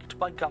been leaked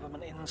by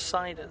government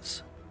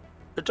insiders.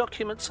 The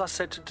documents are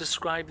said to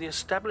describe the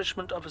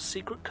establishment of a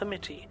secret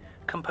committee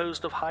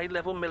composed of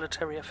high-level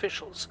military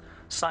officials,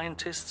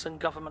 scientists and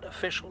government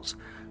officials,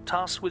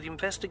 tasked with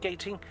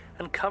investigating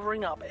and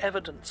covering up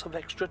evidence of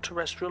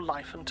extraterrestrial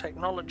life and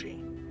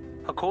technology.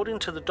 According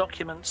to the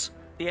documents,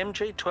 the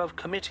MJ-12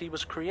 committee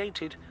was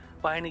created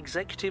by an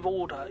executive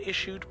order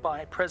issued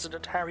by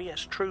President Harry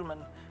S. Truman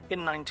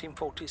in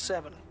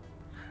 1947,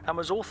 and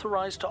was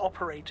authorized to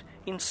operate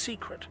in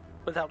secret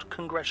without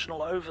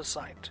congressional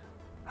oversight.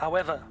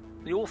 However,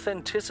 the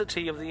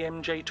authenticity of the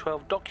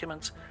MJ-12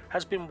 documents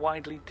has been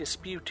widely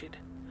disputed,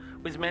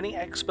 with many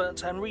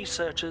experts and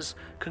researchers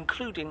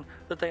concluding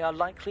that they are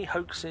likely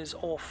hoaxes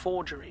or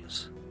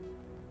forgeries.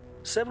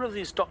 Several of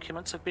these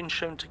documents have been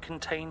shown to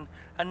contain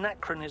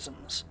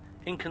anachronisms,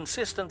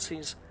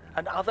 inconsistencies,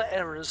 and other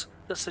errors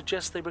that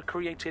suggest they were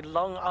created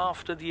long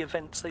after the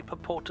events they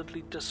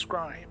purportedly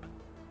describe.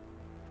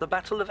 The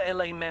Battle of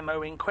LA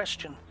memo in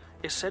question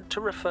is said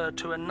to refer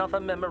to another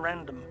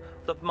memorandum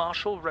that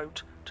Marshall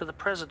wrote to the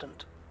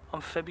President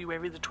on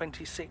February the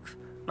 26th,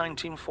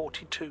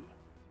 1942.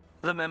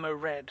 The memo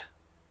read,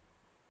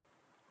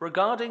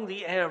 "Regarding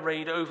the air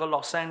raid over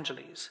Los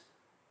Angeles,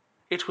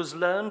 it was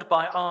learned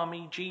by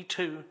Army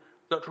G2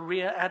 that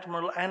Rear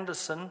Admiral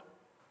Anderson,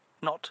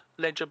 not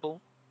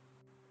legible,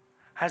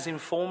 has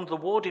informed the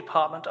War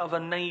Department of a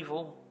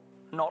naval,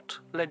 not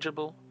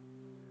legible,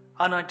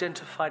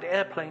 unidentified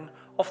airplane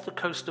off the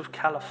coast of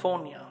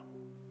California,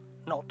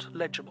 not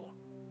legible.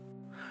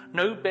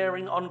 No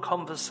bearing on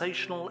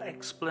conversational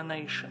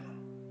explanation.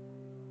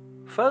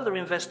 Further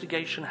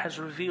investigation has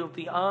revealed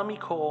the Army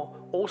Corps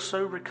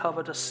also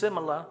recovered a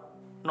similar,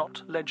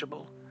 not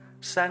legible,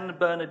 San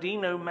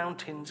Bernardino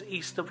Mountains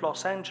east of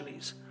Los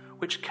Angeles,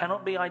 which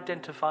cannot be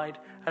identified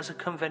as a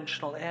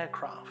conventional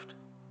aircraft.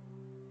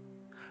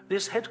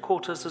 This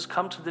headquarters has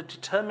come to the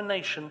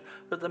determination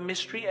that the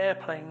mystery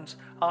airplanes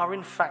are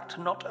in fact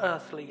not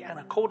earthly, and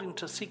according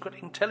to secret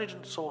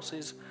intelligence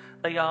sources,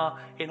 they are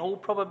in all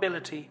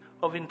probability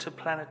of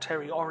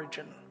interplanetary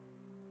origin.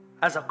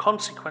 As a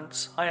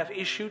consequence, I have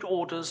issued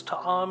orders to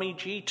Army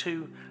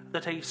G2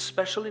 that a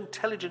special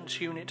intelligence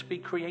unit be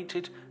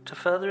created to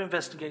further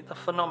investigate the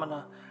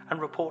phenomena and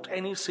report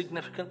any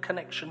significant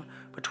connection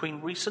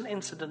between recent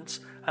incidents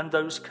and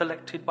those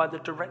collected by the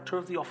Director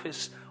of the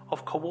Office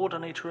of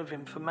Coordinator of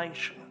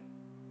Information.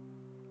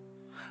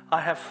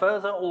 I have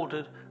further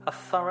ordered a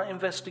thorough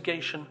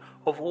investigation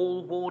of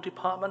all War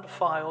Department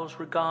files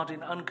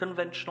regarding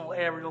unconventional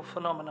aerial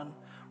phenomenon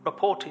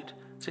reported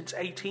since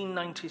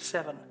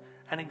 1897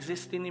 and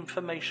existing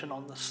information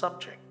on the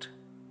subject.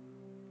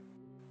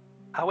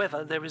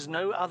 However, there is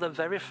no other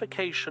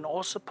verification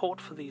or support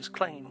for these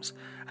claims,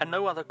 and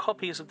no other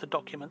copies of the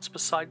documents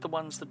beside the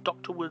ones that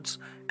Dr. Woods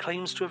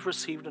claims to have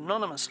received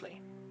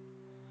anonymously.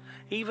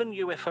 Even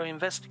UFO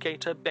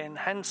investigator Ben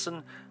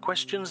Hansen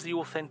questions the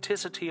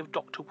authenticity of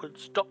Dr.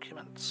 Woods'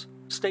 documents,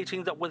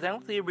 stating that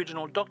without the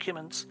original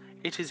documents,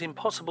 it is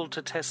impossible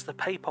to test the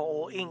paper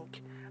or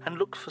ink and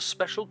look for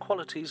special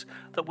qualities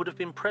that would have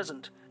been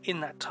present in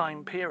that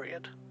time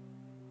period.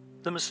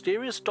 The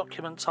mysterious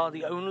documents are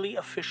the only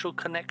official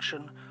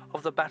connection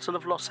of the Battle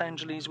of Los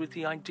Angeles with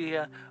the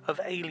idea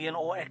of alien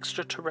or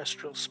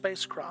extraterrestrial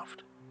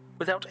spacecraft.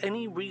 Without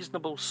any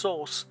reasonable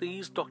source,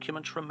 these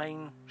documents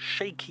remain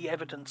shaky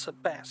evidence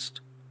at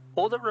best.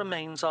 All that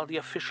remains are the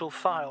official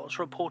files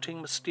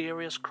reporting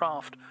mysterious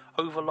craft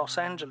over Los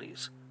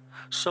Angeles,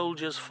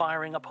 soldiers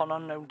firing upon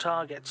unknown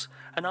targets,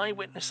 and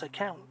eyewitness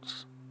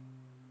accounts.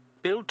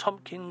 Bill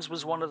Tompkins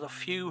was one of the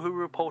few who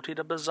reported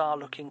a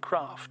bizarre-looking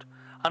craft,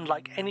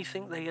 unlike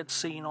anything they had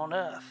seen on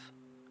Earth.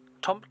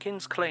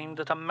 Tompkins claimed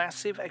that a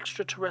massive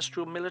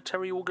extraterrestrial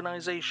military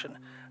organization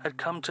had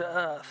come to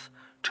Earth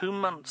 2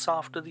 months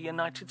after the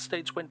United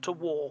States went to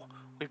war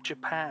with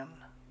Japan.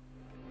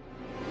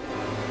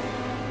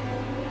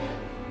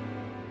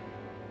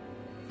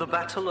 The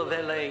Battle of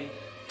LA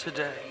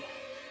today.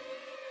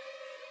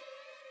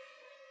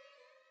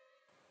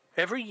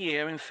 Every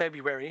year in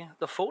February,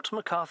 the Fort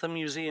MacArthur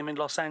Museum in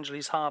Los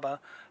Angeles Harbor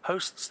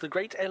hosts the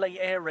Great LA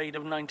Air Raid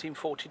of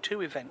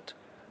 1942 event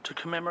to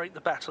commemorate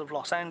the Battle of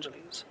Los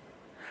Angeles.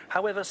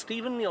 However,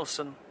 Stephen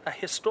Nielsen, a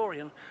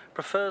historian,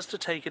 prefers to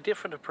take a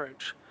different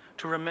approach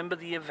to remember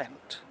the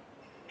event.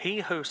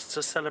 He hosts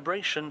a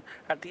celebration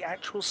at the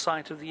actual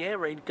site of the air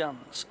raid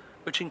guns,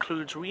 which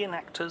includes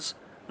reenactors,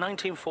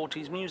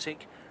 1940s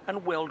music,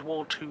 and World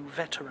War II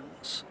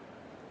veterans.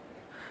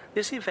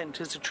 This event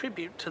is a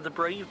tribute to the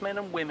brave men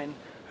and women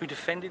who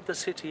defended the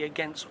city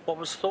against what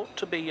was thought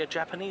to be a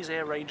Japanese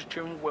air raid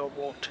during World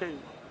War II.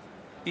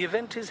 The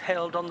event is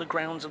held on the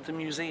grounds of the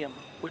museum,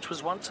 which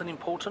was once an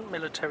important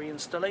military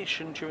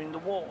installation during the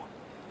war.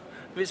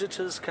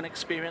 Visitors can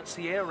experience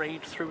the air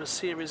raid through a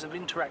series of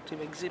interactive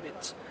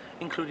exhibits,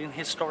 including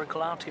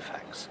historical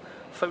artifacts,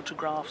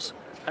 photographs,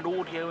 and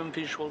audio and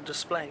visual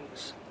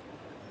displays.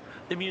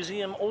 The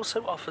museum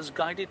also offers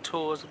guided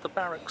tours of the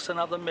barracks and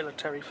other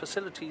military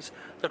facilities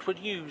that were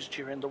used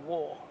during the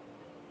war.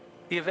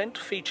 The event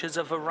features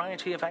a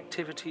variety of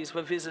activities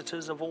for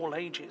visitors of all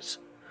ages.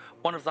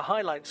 One of the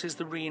highlights is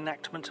the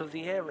reenactment of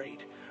the air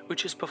raid,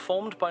 which is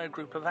performed by a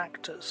group of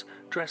actors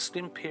dressed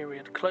in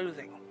period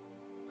clothing.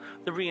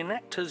 The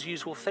reenactors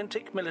use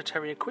authentic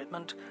military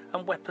equipment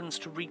and weapons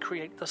to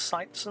recreate the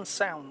sights and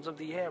sounds of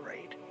the air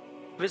raid.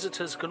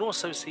 Visitors can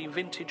also see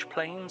vintage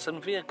planes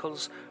and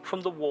vehicles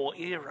from the war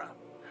era,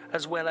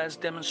 as well as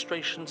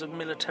demonstrations of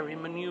military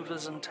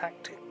maneuvers and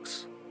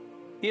tactics.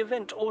 The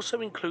event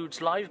also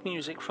includes live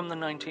music from the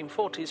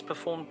 1940s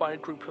performed by a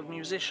group of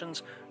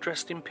musicians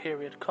dressed in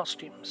period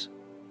costumes.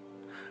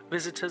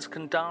 Visitors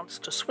can dance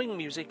to swing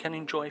music and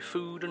enjoy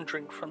food and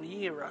drink from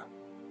the era.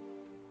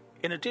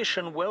 In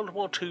addition, World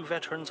War II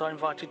veterans are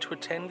invited to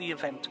attend the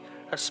event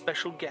as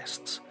special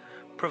guests,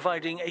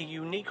 providing a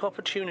unique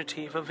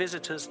opportunity for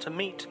visitors to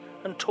meet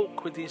and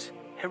talk with these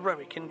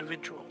heroic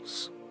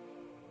individuals.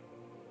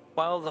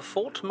 While the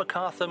Fort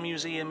MacArthur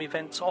Museum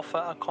events offer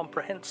a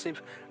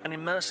comprehensive and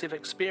immersive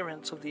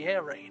experience of the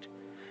air raid,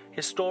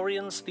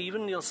 historian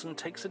Stephen Nielsen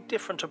takes a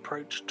different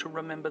approach to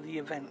remember the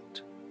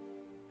event.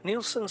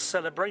 Nielsen's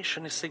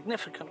celebration is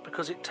significant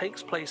because it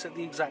takes place at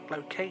the exact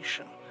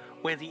location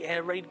where the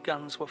air raid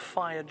guns were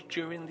fired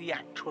during the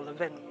actual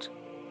event.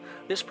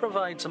 This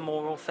provides a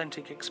more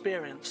authentic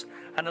experience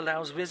and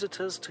allows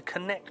visitors to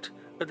connect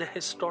with the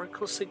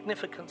historical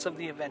significance of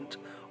the event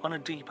on a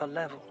deeper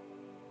level.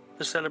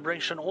 The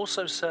celebration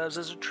also serves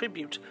as a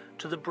tribute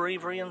to the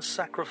bravery and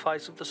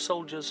sacrifice of the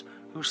soldiers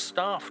who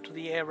staffed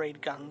the air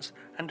raid guns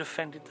and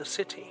defended the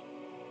city.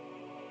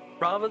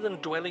 Rather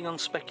than dwelling on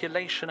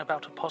speculation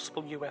about a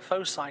possible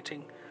UFO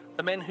sighting,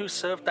 the men who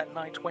served that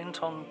night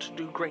went on to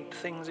do great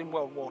things in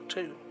World War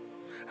II,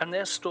 and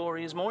their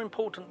story is more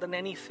important than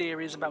any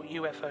theories about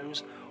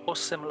UFOs or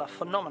similar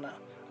phenomena,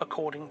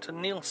 according to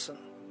Nielsen.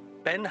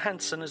 Ben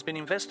Hansen has been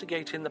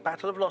investigating the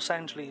Battle of Los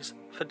Angeles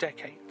for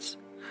decades.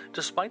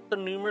 Despite the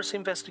numerous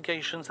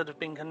investigations that have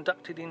been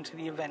conducted into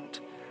the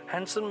event,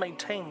 Hansen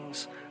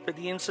maintains that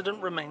the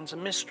incident remains a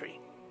mystery.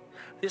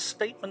 This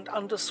statement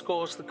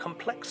underscores the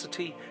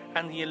complexity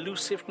and the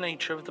elusive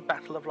nature of the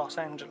Battle of Los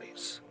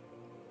Angeles.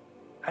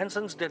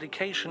 Hansen's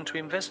dedication to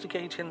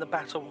investigating the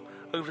battle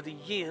over the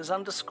years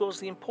underscores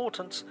the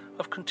importance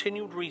of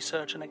continued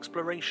research and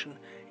exploration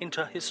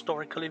into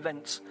historical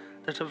events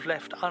that have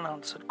left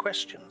unanswered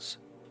questions.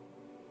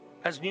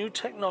 As new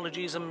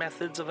technologies and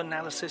methods of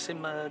analysis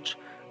emerge,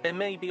 there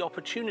may be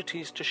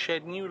opportunities to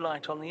shed new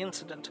light on the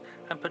incident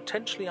and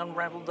potentially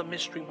unravel the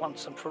mystery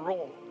once and for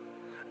all.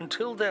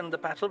 Until then, the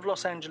Battle of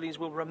Los Angeles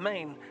will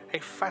remain a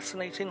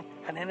fascinating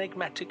and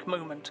enigmatic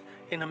moment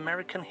in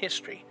American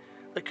history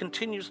that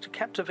continues to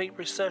captivate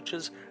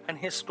researchers and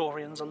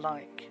historians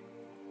alike.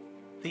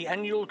 The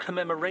annual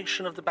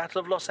commemoration of the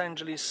Battle of Los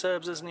Angeles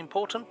serves as an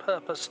important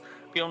purpose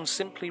beyond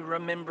simply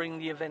remembering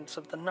the events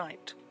of the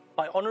night.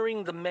 By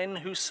honoring the men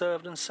who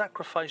served and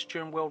sacrificed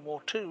during World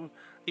War II,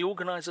 the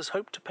organizers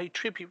hope to pay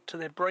tribute to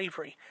their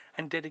bravery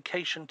and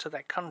dedication to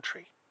their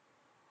country.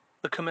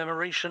 The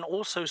commemoration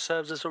also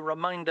serves as a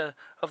reminder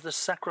of the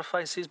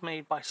sacrifices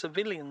made by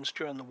civilians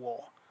during the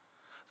war.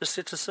 The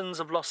citizens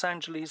of Los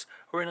Angeles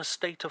were in a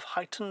state of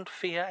heightened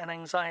fear and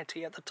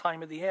anxiety at the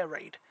time of the air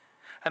raid,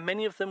 and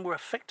many of them were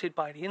affected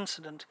by the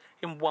incident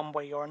in one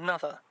way or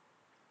another.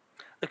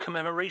 The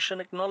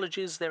commemoration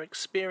acknowledges their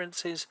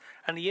experiences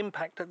and the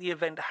impact that the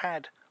event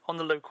had on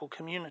the local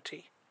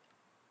community.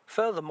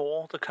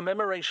 Furthermore, the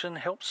commemoration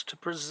helps to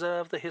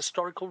preserve the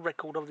historical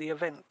record of the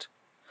event.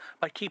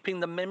 By keeping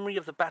the memory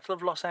of the Battle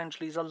of Los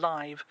Angeles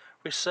alive,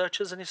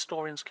 researchers and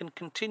historians can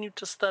continue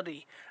to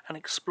study and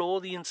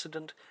explore the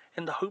incident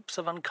in the hopes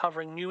of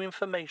uncovering new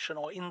information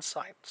or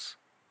insights.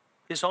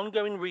 This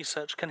ongoing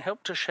research can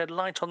help to shed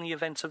light on the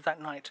events of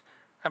that night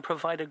and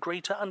provide a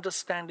greater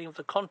understanding of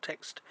the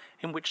context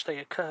in which they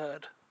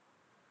occurred.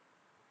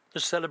 The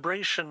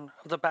celebration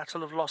of the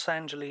Battle of Los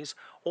Angeles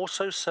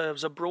also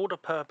serves a broader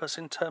purpose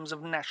in terms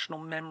of national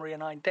memory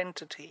and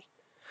identity.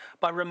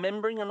 By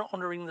remembering and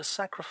honouring the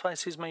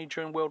sacrifices made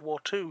during World War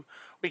II,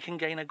 we can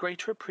gain a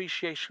greater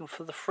appreciation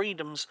for the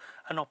freedoms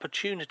and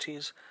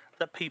opportunities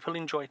that people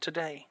enjoy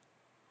today.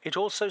 It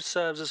also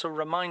serves as a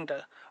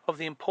reminder of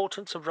the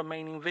importance of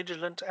remaining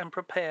vigilant and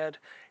prepared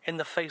in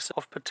the face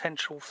of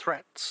potential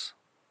threats.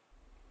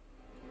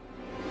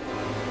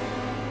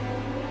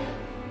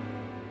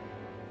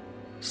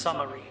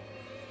 Summary.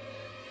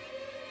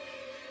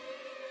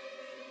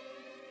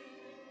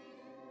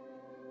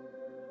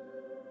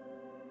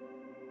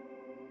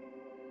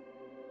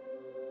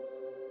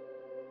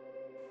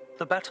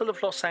 The Battle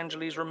of Los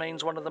Angeles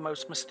remains one of the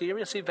most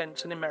mysterious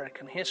events in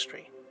American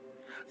history.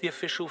 The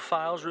official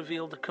files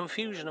reveal the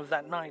confusion of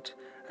that night,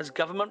 as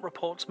government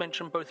reports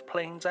mention both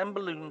planes and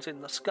balloons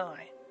in the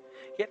sky,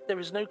 yet there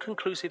is no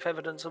conclusive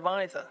evidence of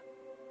either.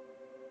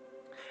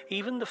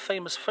 Even the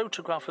famous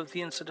photograph of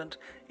the incident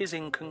is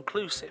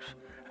inconclusive,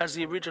 as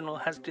the original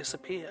has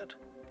disappeared.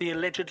 The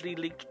allegedly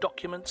leaked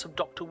documents of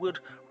Dr. Wood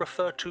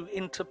refer to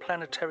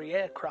interplanetary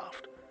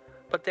aircraft,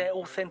 but their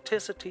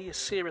authenticity is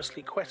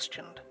seriously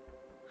questioned.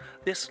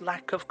 This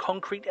lack of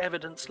concrete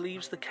evidence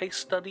leaves the case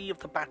study of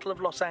the Battle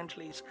of Los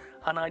Angeles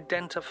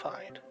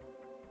unidentified.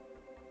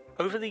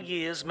 Over the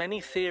years,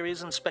 many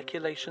theories and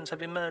speculations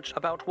have emerged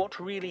about what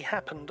really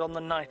happened on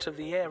the night of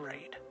the air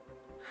raid.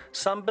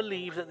 Some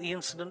believe that the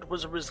incident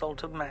was a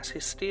result of mass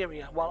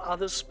hysteria, while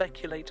others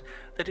speculate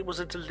that it was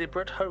a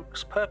deliberate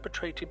hoax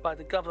perpetrated by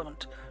the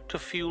government to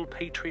fuel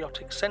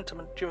patriotic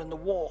sentiment during the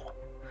war.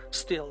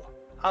 Still,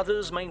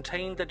 others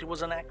maintain that it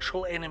was an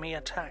actual enemy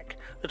attack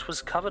that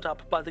was covered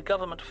up by the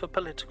government for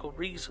political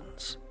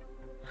reasons.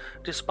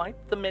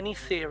 Despite the many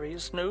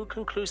theories, no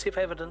conclusive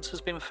evidence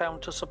has been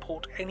found to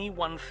support any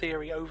one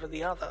theory over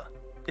the other.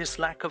 This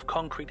lack of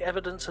concrete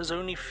evidence has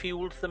only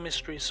fueled the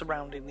mystery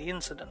surrounding the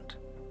incident.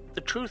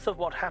 The truth of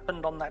what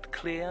happened on that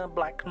clear,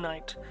 black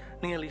night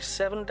nearly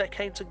 7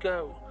 decades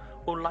ago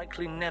will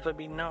likely never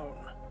be known.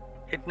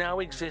 It now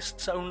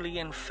exists only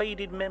in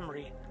faded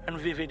memory and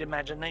vivid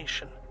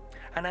imagination,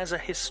 and as a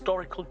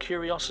historical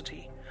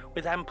curiosity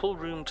with ample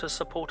room to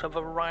support a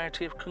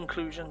variety of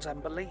conclusions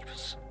and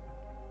beliefs.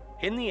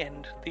 In the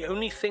end, the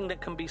only thing that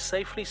can be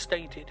safely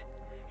stated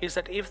is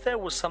that if there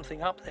was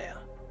something up there,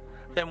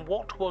 then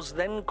what was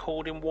then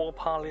called in war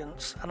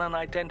parlance an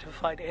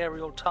unidentified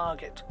aerial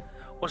target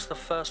was the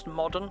first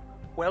modern,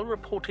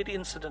 well-reported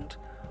incident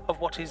of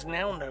what is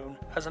now known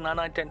as an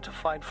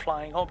unidentified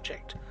flying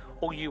object,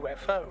 or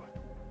UFO,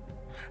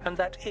 and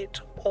that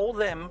it, or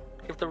them,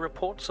 if the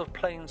reports of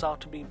planes are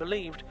to be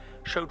believed,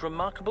 showed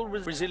remarkable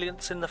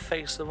resilience in the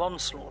face of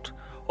onslaught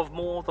of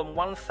more than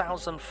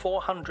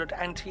 1,400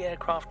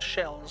 anti-aircraft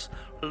shells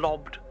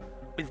lobbed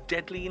with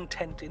deadly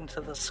intent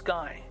into the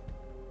sky.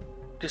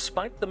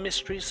 Despite the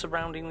mystery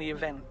surrounding the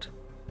event,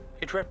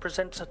 it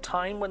represents a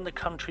time when the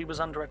country was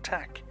under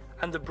attack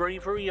and the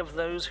bravery of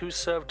those who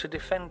served to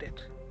defend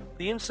it.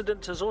 The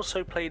incident has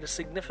also played a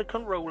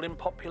significant role in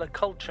popular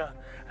culture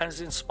and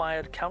has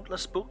inspired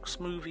countless books,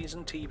 movies,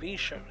 and TV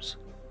shows.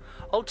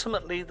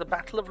 Ultimately, the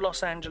Battle of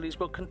Los Angeles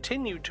will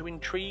continue to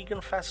intrigue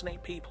and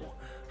fascinate people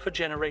for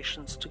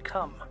generations to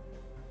come.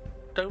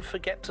 Don't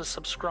forget to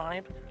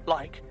subscribe,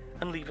 like,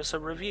 and leave us a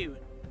review.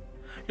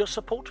 Your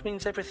support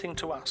means everything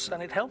to us,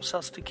 and it helps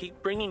us to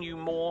keep bringing you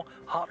more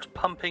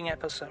heart-pumping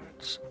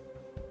episodes.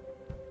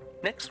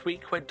 Next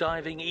week, we're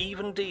diving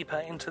even deeper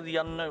into the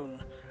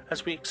unknown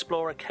as we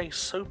explore a case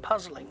so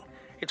puzzling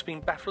it's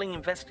been baffling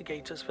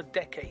investigators for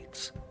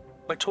decades.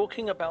 We're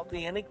talking about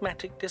the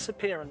enigmatic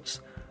disappearance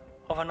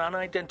of an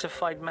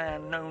unidentified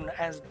man known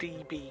as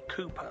D.B.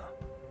 Cooper,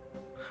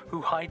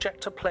 who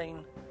hijacked a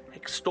plane,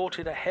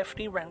 extorted a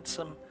hefty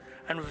ransom,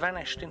 and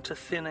vanished into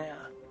thin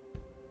air.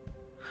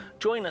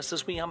 Join us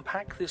as we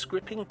unpack this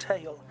gripping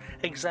tale,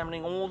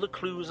 examining all the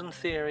clues and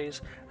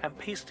theories, and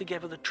piece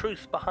together the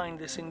truth behind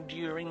this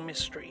enduring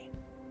mystery.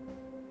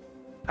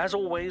 As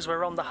always,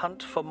 we're on the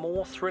hunt for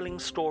more thrilling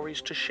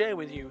stories to share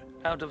with you,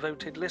 our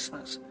devoted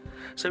listeners.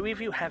 So if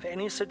you have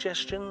any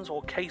suggestions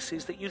or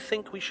cases that you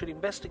think we should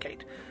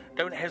investigate,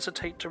 don't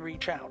hesitate to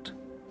reach out.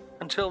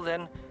 Until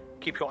then,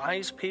 keep your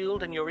eyes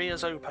peeled and your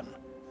ears open,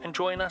 and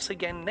join us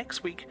again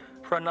next week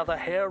for another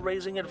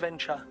hair-raising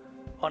adventure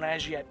on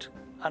As Yet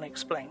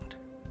Unexplained.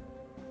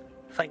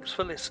 Thanks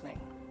for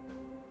listening.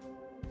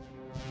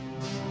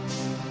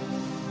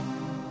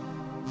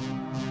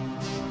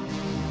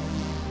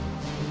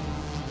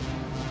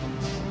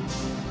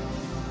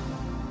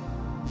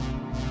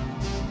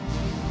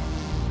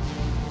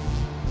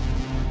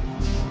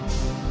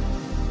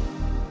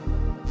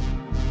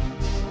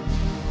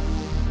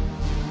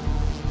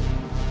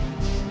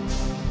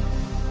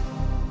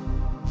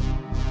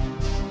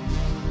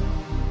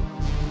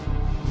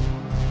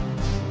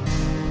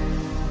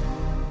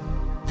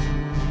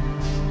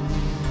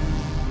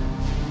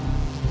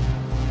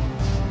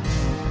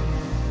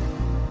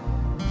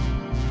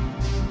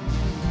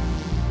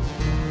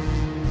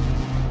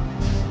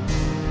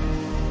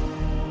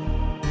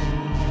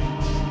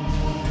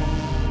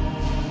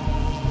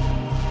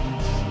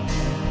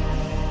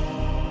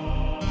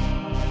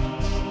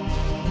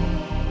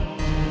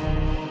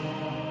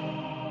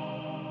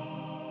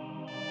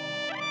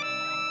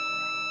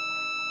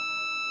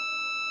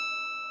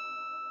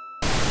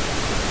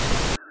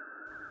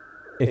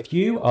 If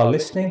you are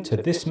listening to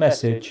this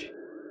message,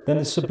 then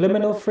the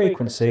subliminal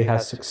frequency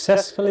has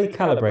successfully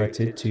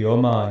calibrated to your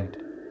mind.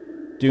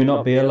 Do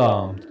not be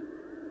alarmed.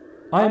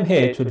 I am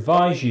here to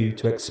advise you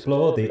to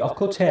explore the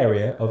occult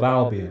area of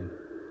Albion.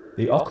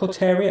 The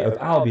occult area of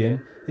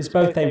Albion is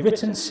both a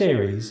written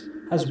series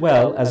as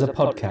well as a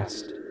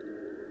podcast.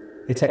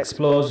 It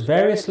explores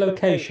various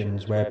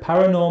locations where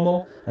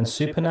paranormal and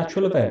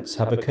supernatural events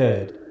have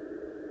occurred.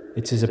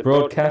 It is a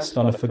broadcast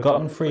on a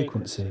forgotten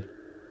frequency.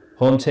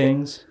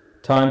 Hauntings,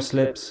 time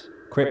slips,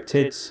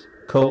 cryptids,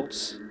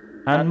 cults,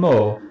 and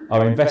more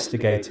are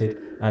investigated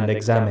and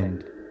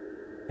examined.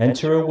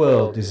 Enter a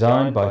world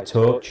designed by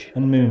torch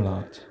and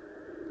moonlight.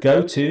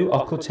 Go to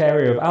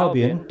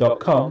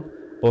occultareaofalbion.com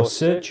or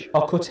search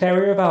Occult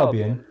Area of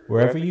Albion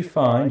wherever you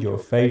find your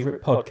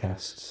favourite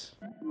podcasts.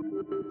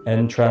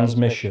 End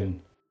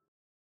transmission.